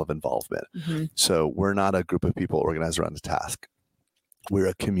level of involvement. Mm-hmm. So we're not a group of people organized around a task. we're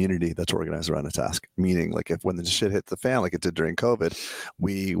a community that's organized around a task. Meaning, like, if when the shit hit the fan, like it did during COVID,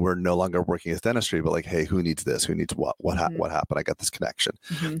 we were no longer working as dentistry, but like, hey, who needs this? Who needs what? What happened? I got this connection,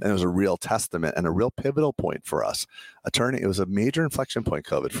 and it was a real testament and a real pivotal point for us. It was a major inflection point,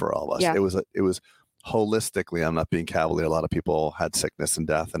 COVID, for all of us. Yeah. It was holistically, I'm not being cavalier. A lot of people had sickness and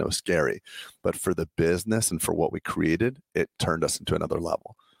death, and it was scary. But for the business and for what we created, it turned us into another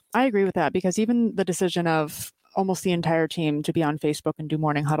level. I agree with that, because even the decision of almost the entire team to be on Facebook and do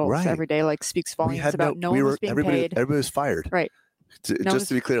morning huddles every day, like, speaks volumes about no one was being paid. Everybody was fired. Right. Just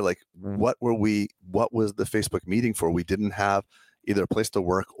to be clear, like, what was the Facebook meeting for? We didn't have either a place to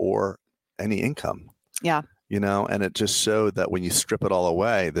work or any income. Yeah. And it just showed that when you strip it all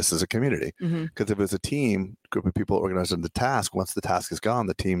away, this is a community. Because if it was a team, group of people organized in the task, once the task is gone,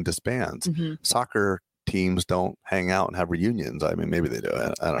 the team disbands. Soccer teams don't hang out and have reunions. I mean, maybe they do.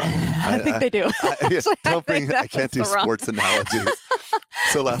 I don't know. I think they do. I can't do sports analogies.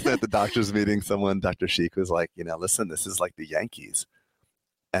 So last night at the doctor's meeting, Dr. Sheik was like, listen, this is like the Yankees.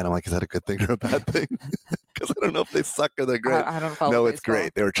 And I'm like, is that a good thing or a bad thing? Because I don't know if they suck or they're great. I don't follow No, baseball. it's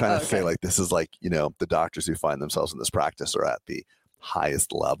great. They were trying to say, like, this is like, the doctors who find themselves in this practice are at the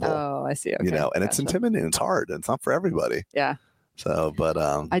highest level. Oh, I see. Okay. And it's intimidating. It's hard. And it's not for everybody. Yeah. So, but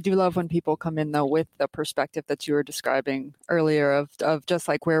I do love when people come in, though, with the perspective that you were describing earlier of just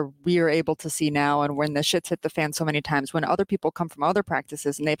like where we are able to see now, and when the shit's hit the fan so many times, when other people come from other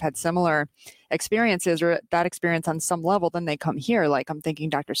practices and they've had similar experiences or that experience on some level, then they come here. Like, I'm thinking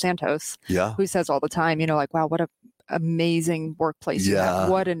Dr. Santos, who says all the time, like, wow, what a amazing workplace you have.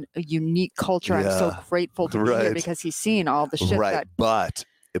 What a unique culture. I'm so grateful to be here, because he's seen all the shit that.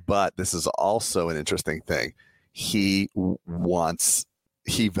 But this is also an interesting thing. He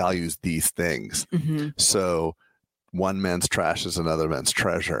values these things. So one man's trash is another man's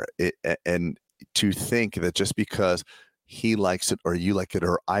treasure. And to think that just because he likes it or you like it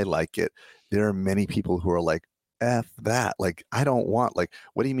or I like it, there are many people who are like, F that. Like, I don't want, like,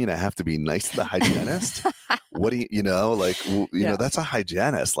 what do you mean I have to be nice to the hygienist? What do you know, that's a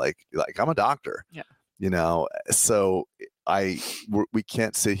hygienist. Like I'm a doctor. Yeah. So we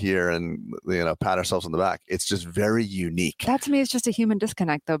can't sit here and pat ourselves on the back. It's just very unique. That to me is just a human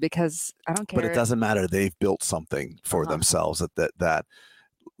disconnect, though, because I don't care. But it doesn't matter. They've built something for themselves that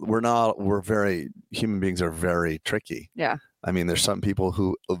human beings are very tricky. Yeah. I mean, there's some people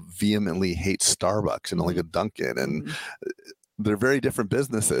who vehemently hate Starbucks and only go Dunkin', and they're very different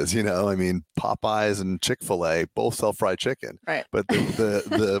businesses. I mean, Popeyes and Chick-fil-A both sell fried chicken. Right. But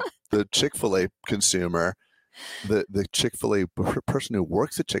the Chick-fil-A consumer, the Chick-fil-A person who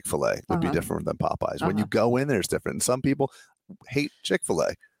works at Chick-fil-A would be different than Popeyes. When you go in there, it's different. Some people hate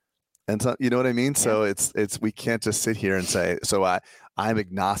Chick-fil-A. And so, you know what I mean? So it's we can't just sit here and say, so I'm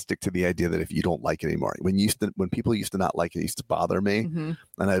agnostic to the idea that if you don't like it anymore, when people used to not like it used to bother me,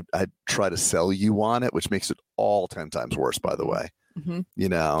 and I'd try to sell you on it, which makes it all 10 times worse, by the way.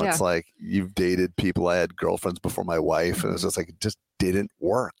 It's like, you've dated people. I had girlfriends before my wife, and it was just like, it just didn't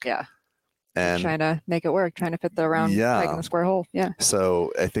work. Yeah. And trying to make it work, trying to fit the round peg in the square hole. Yeah.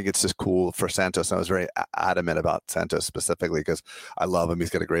 So I think it's just cool for Santos. And I was very adamant about Santos specifically because I love him. He's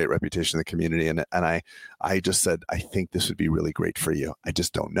got a great reputation in the community. And I just said, I think this would be really great for you. I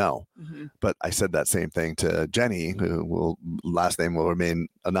just don't know. But I said that same thing to Jenny, who last name will remain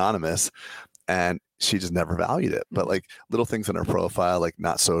anonymous. And she just never valued it. But like little things in her profile, like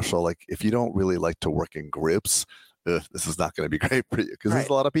not social, like if you don't really like to work in groups, this is not going to be great for you because there's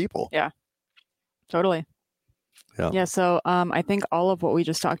a lot of people. Yeah. Totally. Yeah. So I think all of what we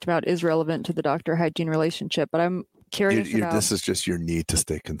just talked about is relevant to the doctor hygiene relationship, but I'm curious about. This is just your need to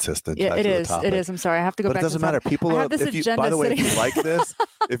stay consistent. Yeah, it is. It is. I'm sorry. I have to go back. But it doesn't matter. People are. By the way, if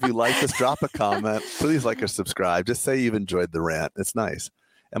you like this, drop a comment. Please like or subscribe. Just say you've enjoyed the rant. It's nice.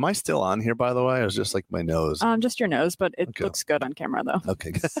 Am I still on here, by the way? Or is it just like my nose? Just your nose, but it looks good on camera, though.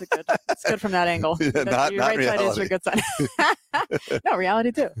 Okay, good. It's good from that angle. Not right reality. Side is your good side. No,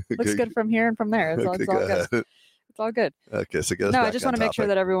 reality too. Looks good from here and from there. It's all good. It's all good. Okay, so go. No, I just want to make sure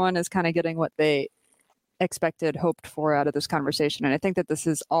that everyone is kind of getting what they expected, hoped for out of this conversation, and I think that this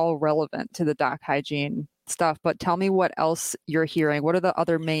is all relevant to the doc hygiene stuff. But tell me what else you're hearing. What are the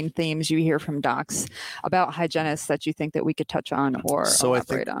other main themes you hear from docs about hygienists that you think that we could touch on or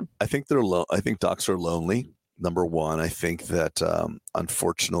elaborate on? I think I think docs are lonely. Number one, I think that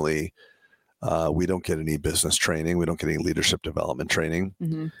unfortunately we don't get any business training. We don't get any leadership development training,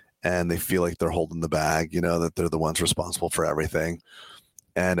 and they feel like they're holding the bag. That they're the ones responsible for everything.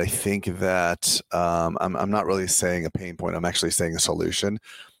 And I think that I'm not really saying a pain point. I'm actually saying a solution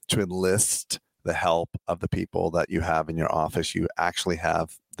to enlist the help of the people that you have in your office. You actually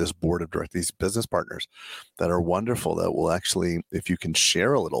have this board of directors, these business partners that are wonderful, that will actually, if you can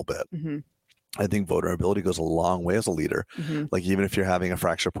share a little bit, I think vulnerability goes a long way as a leader. Like, even if you're having a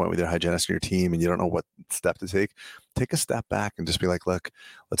fracture point with your hygienist and your team and you don't know what step to take a step back and just be like, look,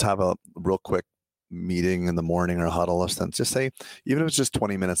 let's have a real quick meeting in the morning or a huddle or something. Just say, even if it's just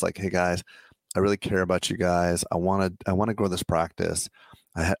 20 minutes, like, hey guys, I really care about you guys. I want to grow this practice.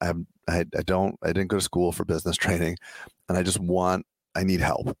 I didn't go to school for business training, and I need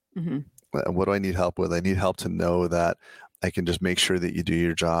help. What do I need help with? I need help to know that I can just make sure that you do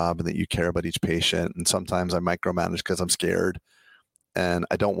your job and that you care about each patient. And sometimes I micromanage because I'm scared, and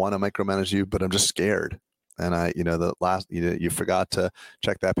I don't want to micromanage you, but I'm just scared. And you forgot to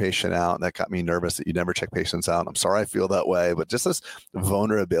check that patient out. And that got me nervous that you never check patients out. I'm sorry I feel that way, but just this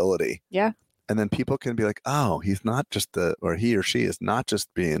vulnerability. Yeah. And then people can be like, oh, he's not just or he or she is not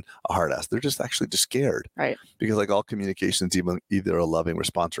just being a hard ass. They're just actually just scared. Right. Because like all communications, either a loving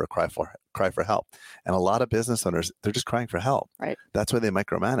response or a cry for help. And a lot of business owners, they're just crying for help. Right. That's why they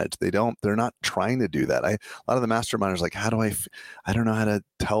micromanage. They're not trying to do that. A lot of the masterminders like, I don't know how to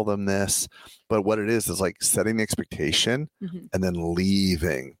tell them this. But what it is like setting the expectation and then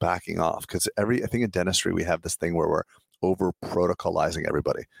leaving, backing off. Because I think in dentistry, we have this thing where we're over protocolizing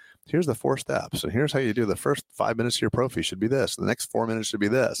everybody. Here's the 4 steps, and here's how you do the first 5 minutes of your prophy should be this. The next 4 minutes should be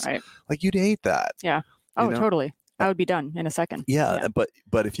this. Right. Like, you'd hate that. Yeah. Oh, totally. I would be done in a second. Yeah. But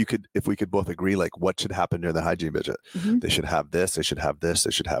if we could both agree, like, what should happen during the hygiene visit? They should have this, they should have this,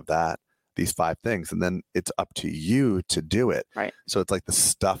 they should have that. These 5 things. And then it's up to you to do it. Right. So it's like the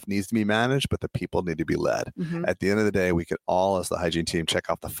stuff needs to be managed, but the people need to be led. At the end of the day, we could all, as the hygiene team, check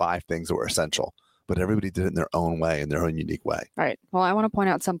off the 5 things that were essential. But everybody did it in their own way, in their own unique way. Right. Well, I want to point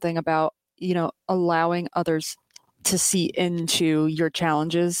out something about, allowing others to see into your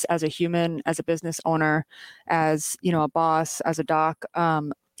challenges as a human, as a business owner, as, a boss, as a doc.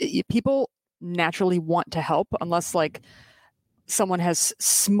 People naturally want to help unless like someone has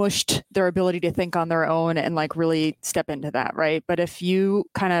smushed their ability to think on their own and like really step into that, right? But if you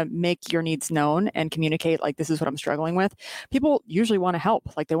kind of make your needs known and communicate like, this is what I'm struggling with, people usually want to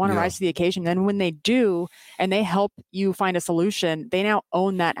help. Like, they want to rise to the occasion. Then when they do and they help you find a solution, they now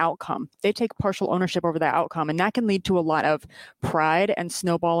own that outcome. They take partial ownership over that outcome. And that can lead to a lot of pride and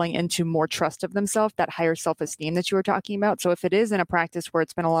snowballing into more trust of themselves, that higher self-esteem that you were talking about. So if it is in a practice where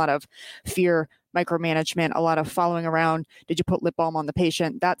it's been a lot of fear, micromanagement, a lot of following around, did you put lip balm on the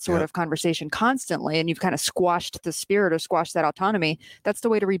patient, that sort of conversation constantly, and you've kind of squashed the spirit or squashed that autonomy, that's the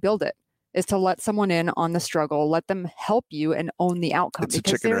way to rebuild it, is to let someone in on the struggle, let them help you and own the outcome. It's a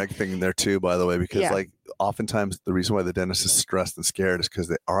chicken or egg thing there too, by the way, because like oftentimes the reason why the dentist is stressed and scared is because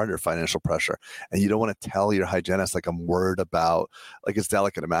they are under financial pressure, and you don't want to tell your hygienist like, I'm worried about, like, it's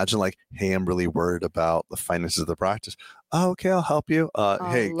delicate. Imagine like, hey, I'm really worried about the finances of the practice. Oh, okay, I'll help you.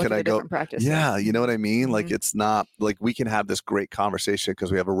 Hey, can I go? Practice, yeah, you know what I mean? Like, it's not like we can have this great conversation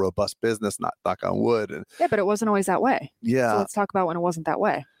because we have a robust business, not knock on wood. And but it wasn't always that way. Yeah. So let's talk about when it wasn't that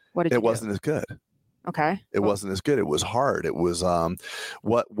way. What did you do? It wasn't as good. Okay. It wasn't as good. It was hard. It was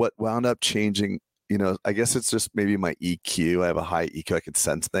what wound up changing, I guess it's just maybe my EQ. I have a high EQ. I can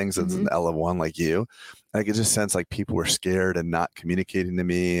sense things. It's an L of 1 like you. And I could just sense like people were scared and not communicating to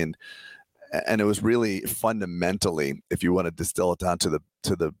me. And it was really fundamentally, if you want to distill it down to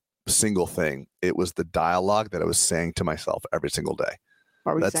the single thing, it was the dialogue that I was saying to myself every single day.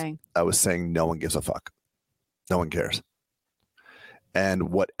 What were you saying? I was saying, no one gives a fuck. No one cares. And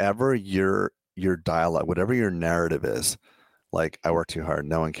whatever your dialogue, whatever your narrative is, like, I work too hard,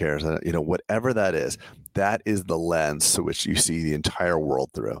 no one cares, whatever that is the lens to which you see the entire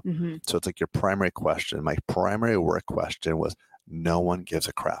world through. So it's like your primary question. My primary work question was, no one gives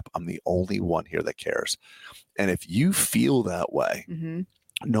a crap. I'm the only one here that cares. And if you feel that way,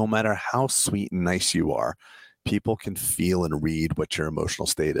 no matter how sweet and nice you are, people can feel and read what your emotional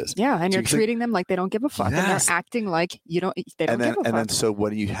state is. Yeah, and you're treating them like they don't give a fuck, and they're acting like they don't give a fuck. And then so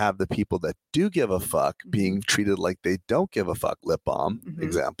when you have the people that do give a fuck being treated like they don't give a fuck, lip balm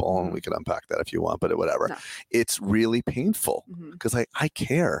example, and we can unpack that if you want, but whatever. No. It's really painful because I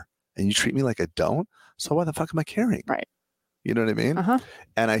care, and you treat me like I don't. So why the fuck am I caring? Right. You know what I mean?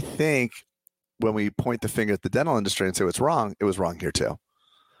 And I think when we point the finger at the dental industry and say it's wrong, it was wrong here too.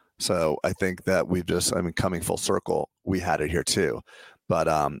 So I think that coming full circle, we had it here too. But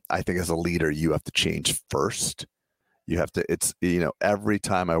I think as a leader, you have to change first. You have to, every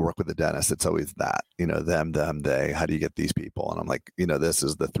time I work with a dentist, it's always that, them, they, how do you get these people? And I'm like, this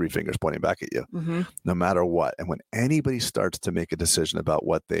is the 3 fingers pointing back at you, no matter what. And when anybody starts to make a decision about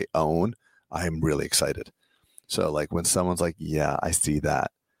what they own, I am really excited. So like when someone's like, yeah, I see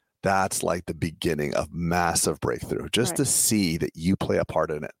that, that's like the beginning of massive breakthrough, just Right. to see that you play a part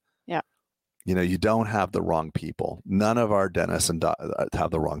in it. Yeah. You know, you don't have the wrong people. None of our dentists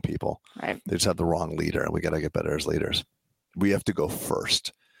have the wrong people. Right. They just have the wrong leader, and we got to get better as leaders. We have to go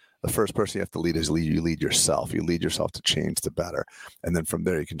first. The first person you have to lead is you lead yourself. You lead yourself to change the better. And then from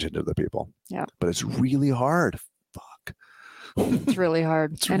there, you can change other people. Yeah. But it's really hard. Fuck. It's really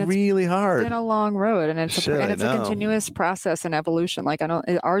hard. It's and really hard. It's been a long road, and it's Shit, I a know. continuous process and evolution. Like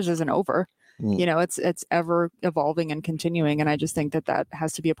ours isn't over. Mm. You know, it's ever evolving and continuing. And I just think that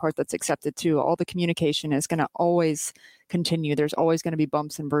has to be a part that's accepted too. All the communication is going to always continue. There's always going to be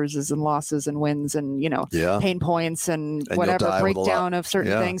bumps and bruises and losses and wins and, you know, Yeah. pain points and you'll whatever die with a lot. breakdown of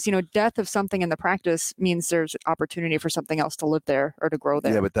certain Yeah. things. You know, death of something in the practice means there's opportunity for something else to live there or to grow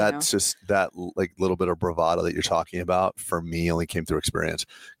there. Yeah, but you know? that's just that like little bit of bravado that you're talking about for me only came through experience,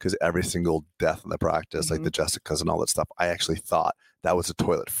 because every single death in the practice, like Mhm. the Jessicas and all that stuff, I actually thought that was a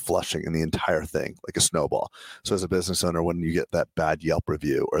toilet flushing in the entire thing, like a snowball. So as a business owner, when you get that bad Yelp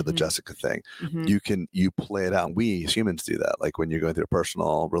review or the Mhm. Jessica thing, Mhm. you play it out. We as humans do that. Like when you're going through a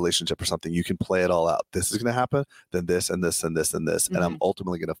personal relationship or something, you can play it all out. This is going to happen, then this and this and this and this, and I'm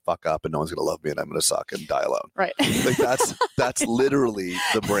ultimately going to fuck up, and no one's going to love me, and I'm going to suck and die alone. Right. Like that's literally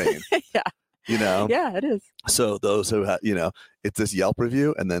the brain. Yeah. You know. Yeah, it is. So those who have, you know, it's this Yelp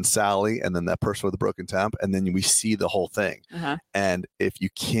review, and then Sally, and then that person with the broken temp, and then we see the whole thing. Uh-huh. And if you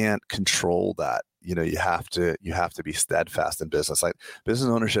can't control that, you know, you have to be steadfast in business. Like business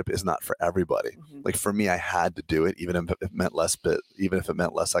ownership is not for everybody. Mhm. Like for me, I had to do it, even if it meant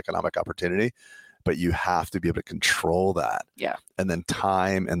less economic opportunity. But you have to be able to control that. Yeah. And then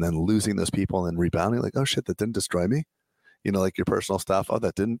time, and then losing those people, and then rebounding. Like, oh shit, that didn't destroy me. You know, like your personal stuff. Oh,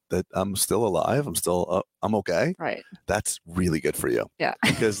 that I'm still alive. I'm okay. Right. That's really good for you. Yeah.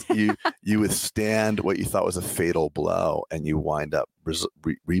 Because you withstand what you thought was a fatal blow, and you wind up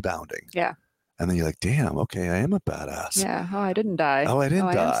rebounding. Yeah. And then you're like, damn, okay, I am a badass. Yeah. Oh, I didn't die. Oh, I didn't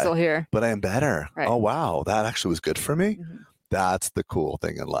I die. am still here. But I am better. Right. Oh, wow. That actually was good for me. Mhm. That's the cool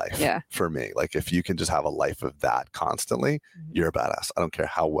thing in life. Yeah. For me. Like if you can just have a life of that constantly, Mhm. you're a badass. I don't care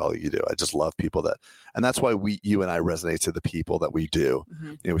how well you do. I just love people and that's why you and I resonate to the people that we do.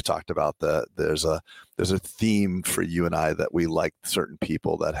 Mhm. You know, we talked about there's a theme for you and I, that we like certain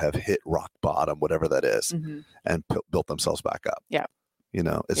people that have hit rock bottom, whatever that is, Mhm. and built themselves back up. Yeah. You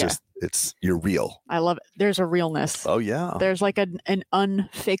know, it's Yeah. just you're real. I love it. There's a realness. Oh yeah. There's like an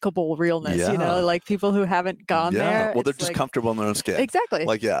unfakeable realness, you Yeah. know, like people who haven't gone there. Well, they're it's just like, comfortable in their own skin. Exactly.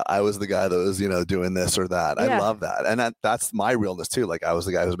 Like, yeah, I was the guy that was, you know, doing this or that. I Yeah. love that. And that's my realness too. Like I was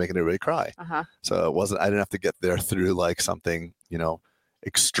the guy who was making everybody cry. Uh-huh. So I didn't have to get there through like something, you know,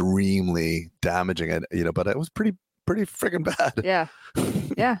 extremely damaging. And, you know, but it was pretty freaking bad. Yeah.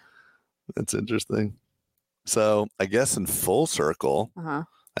 Yeah. That's interesting. So I guess in full circle, Uh-huh.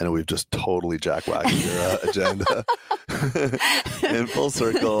 I know we've just totally jackwagged your agenda. In full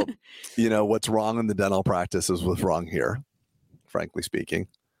circle, you know, what's wrong in the dental practice is what's wrong here, frankly speaking.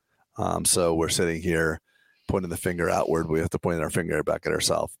 So we're sitting here pointing the finger outward. We have to point our finger back at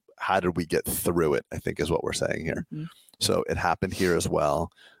ourselves. How did we get through it, I think is what we're saying here. Mhm. So it happened here as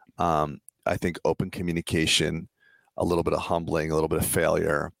well. I think open communication, a little bit of humbling, a little bit of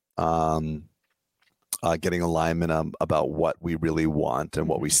failure, getting alignment about what we really want and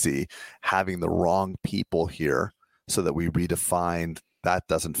what we see, having the wrong people here so that we redefined that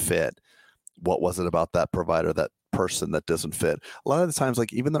doesn't fit. What was it about that provider, that person that doesn't fit? A lot of the times,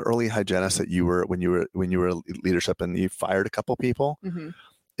 like even the early hygienists that you were when you were leadership and you fired a couple people, Mhm.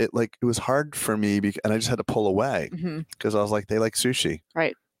 it was hard for me and I just had to pull away Mhm. because I was like, they like sushi.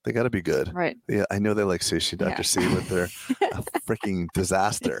 Right. They got to be good. Right. Yeah, I know they like sushi, Dr. Yeah. C, but they're a freaking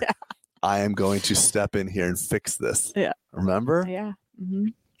disaster. Yeah. I am going to step in here and fix this. Yeah. Remember? Yeah. Mm-hmm.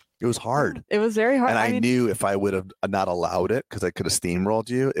 It was hard. It was very hard. And I mean, knew if I would have not allowed it, because I could have steamrolled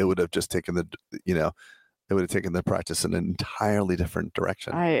you, it would have just taken it would have taken the practice in an entirely different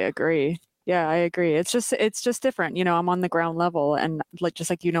direction. I agree. Yeah, I agree. It's just different. You know, I'm on the ground level, and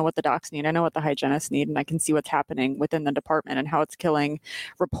just like, you know, what the docs need, I know what the hygienists need, and I can see what's happening within the department and how it's killing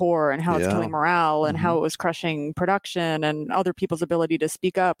rapport and how it's Yeah. killing morale and Mhm. how it was crushing production and other people's ability to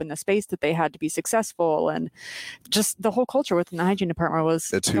speak up and the space that they had to be successful, and just the whole culture within the hygiene department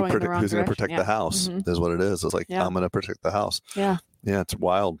was It's going in the wrong who's going to direction. protect the house Mhm. is what it is. It's like, Yeah. I'm going to protect the house. Yeah. Yeah, it's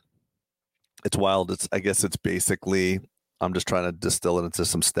wild. It's wild. I guess it's basically, I'm just trying to distill it into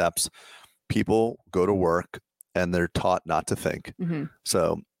some steps. People go to work and they're taught not to think. Mhm.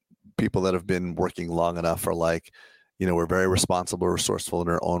 So people that have been working long enough are like, you know, we're very responsible, resourceful in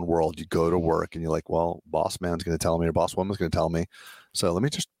our own world. You go to work and you're like, well, boss man's going to tell me or boss woman's going to tell me. So let me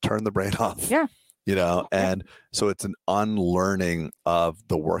just turn the brain off. Yeah. And so it's an unlearning of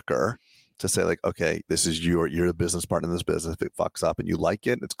the worker to say like, okay, this is you're the business partner in this business. If it fucks up and you like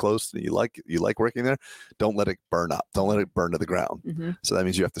it, it's close and you like working there, don't let it burn up. Don't let it burn to the ground. Mm-hmm. So that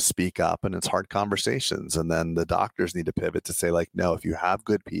means you have to speak up, and it's hard conversations. And then the doctors need to pivot to say like, no, if you have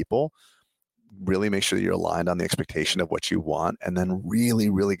good people, really make sure that you're aligned on the expectation of what you want, and then really,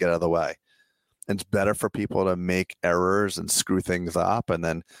 really get out of the way. And it's better for people to make errors and screw things up and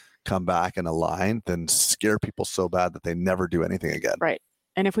then come back and align than scare people so bad that they never do anything again. Right.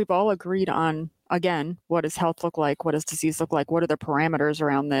 And if we've all agreed on, again, what does health look like? What does disease look like? What are the parameters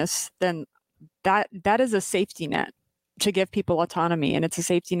around this? Then that is a safety net to give people autonomy. And it's a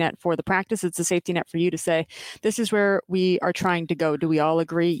safety net for the practice. It's a safety net for you to say, this is where we are trying to go. Do we all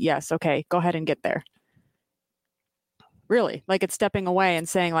agree? Yes. Okay, go ahead and get there. Really, like it's stepping away and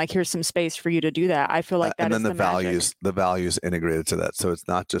saying like, here's some space for you to do that. I feel like that and then is the values integrated to that. So it's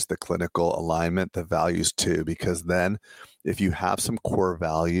not just the clinical alignment, the values too, because then if you have some core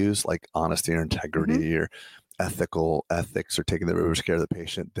values like honesty or integrity or ethics or taking the rigorous care of the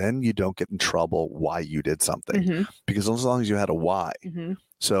patient, then you don't get in trouble why you did something, because as long as you had a why.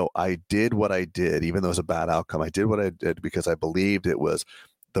 So I did what I did, even though it was a bad outcome. I did what I did because I believed it was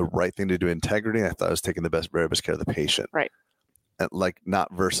the right thing to do, integrity. I thought I was taking the very best care of the patient. Right. And like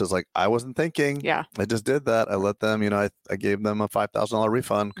not versus like, I wasn't thinking. Yeah. I just did that. I let them, I gave them a $5,000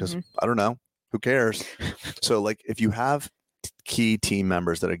 refund because I don't know, who cares? So like if you have key team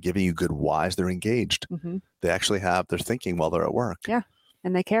members that are giving you good whys, they're engaged. They actually they're thinking while they're at work. Yeah.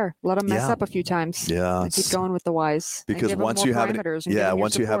 And they care. Let them mess up a few times. Yeah. And keep going with the whys. Because once you have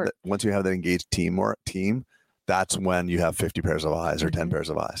that engaged team, that's when you have 50 pairs of eyes or 10 pairs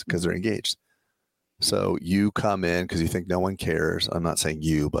of eyes because they're engaged. So you come in because you think no one cares. I'm not saying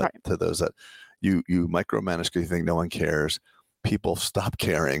you, but to those that you micromanage because you think no one cares. People stop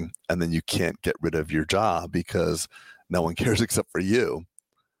caring, and then you can't get rid of your job because no one cares except for you.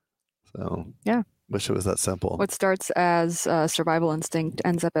 So yeah. Wish it was that simple. What starts as survival instinct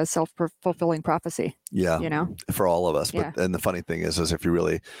ends up as self-fulfilling prophecy. Yeah. For all of us. But and the funny thing is if you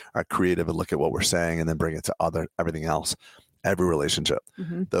really are creative and look at what we're saying and then bring it to everything else, every relationship,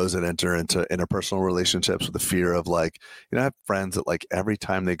 those that enter into interpersonal relationships with the fear of like, I have friends that like every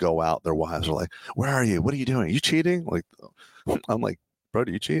time they go out, their wives are like, where are you? What are you doing? Are you cheating? Like, I'm like, bro,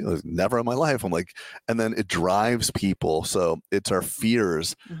 do you cheat? Like, never in my life. I'm like, and then it drives people. So it's our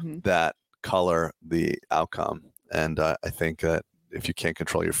fears that color the outcome. And I think that if you can't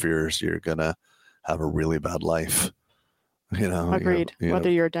control your fears, you're going to have a really bad life. Agreed. Whether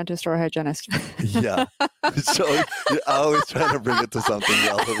you're a dentist or a hygienist. Yeah. So you're always trying to bring it to something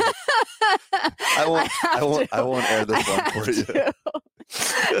else. I won't air this one for you.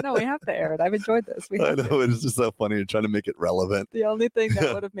 No, we have to air it. I've enjoyed this. I know it's just so funny. You're trying to make it relevant. The only thing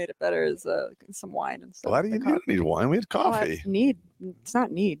that would have made it better is some wine and stuff. Why do you need wine? We had coffee. It's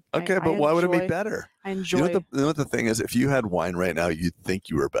not need. Okay, but why would it be better? I enjoy. You know what the thing is? If you had wine right now, you'd think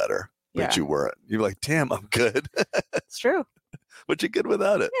you were better, but you weren't. You're like, damn, I'm good. It's true. But you're good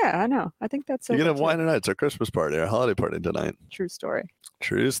without it. Yeah, I know. I think that's so. You're gonna have wine tonight. It's our Christmas party, our holiday party tonight. True story.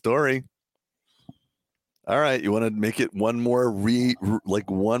 True story. All right, you want to make it one more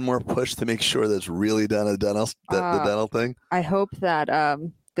push to make sure that's really done the dental thing? I hope that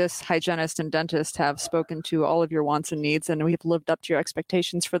this hygienist and dentist have spoken to all of your wants and needs, and we've lived up to your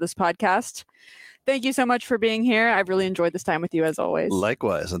expectations for this podcast. Thank you so much for being here. I've really enjoyed this time with you as always.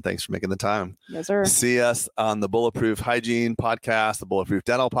 Likewise, and thanks for making the time. Yes, sir. See us on the Bulletproof Hygiene podcast, the Bulletproof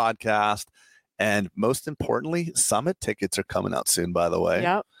Dental podcast, and most importantly, Summit tickets are coming out soon, by the way.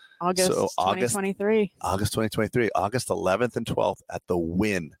 Yep. August 2023. August 2023. August 11th and 12th at the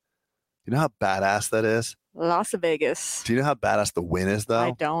Wynn. You know how badass that is? Las Vegas. Do you know how badass the Wynn is, though?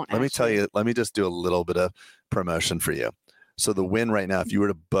 I don't. Let me tell you. Let me just do a little bit of promotion for you. So the Wynn right now, if you were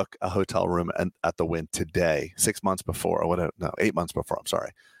to book a hotel room at the Wynn today, 6 months before, or whatever, no, 8 months before, I'm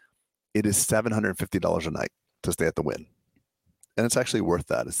sorry, it is $750 a night to stay at the Wynn. And it's actually worth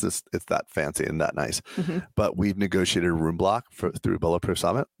that. It's that fancy and that nice. But we've negotiated a room block through Bulletproof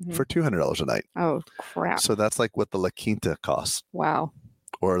Summit for $200 a night. Oh, crap. So that's like what the La Quinta costs. Wow.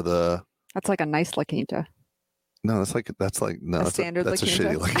 Or that's like a nice La Quinta. No, that's a standard that's La Quinta? a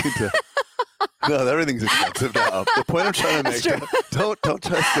shitty La Quinta. No, everything's expensive now. The point I'm trying to make, don't try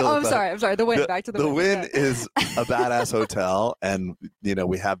to steal I'm sorry. The Wynn, back to the Wynn. The Wynn is a badass hotel, and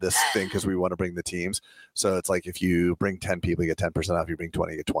we have this thing because we want to bring the teams. So it's like if you bring 10 people, you get 10% off. You bring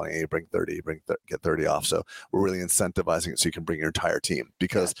 20, you get 20. You bring 30, you get 30 off. So we're really incentivizing it so you can bring your entire team,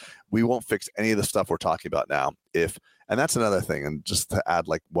 because we won't fix any of the stuff we're talking about now and that's another thing. And just to add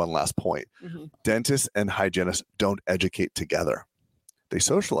like one last point, dentists and hygienists don't educate together. They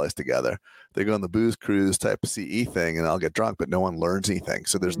socialize together. They go on the booze cruise type CE thing, and I'll get drunk, but no one learns anything.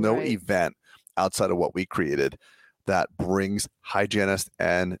 So there's no event outside of what we created that brings hygienists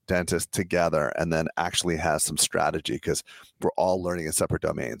and dentists together and then actually has some strategy, because we're all learning in separate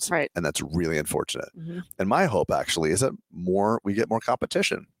domains. Right. And that's really unfortunate. And my hope actually is that we get more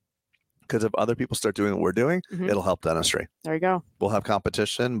competition, because if other people start doing what we're doing, it'll help dentistry. There you go. We'll have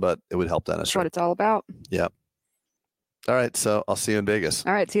competition, but it would help dentistry. That's what it's all about. Yep. All right. So I'll see you in Vegas.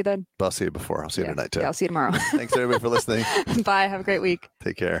 All right. See you then. But I'll see you before. I'll see you tonight too. Yeah, I'll see you tomorrow. Thanks everybody for listening. Bye. Have a great week.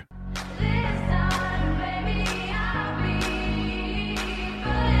 Take care.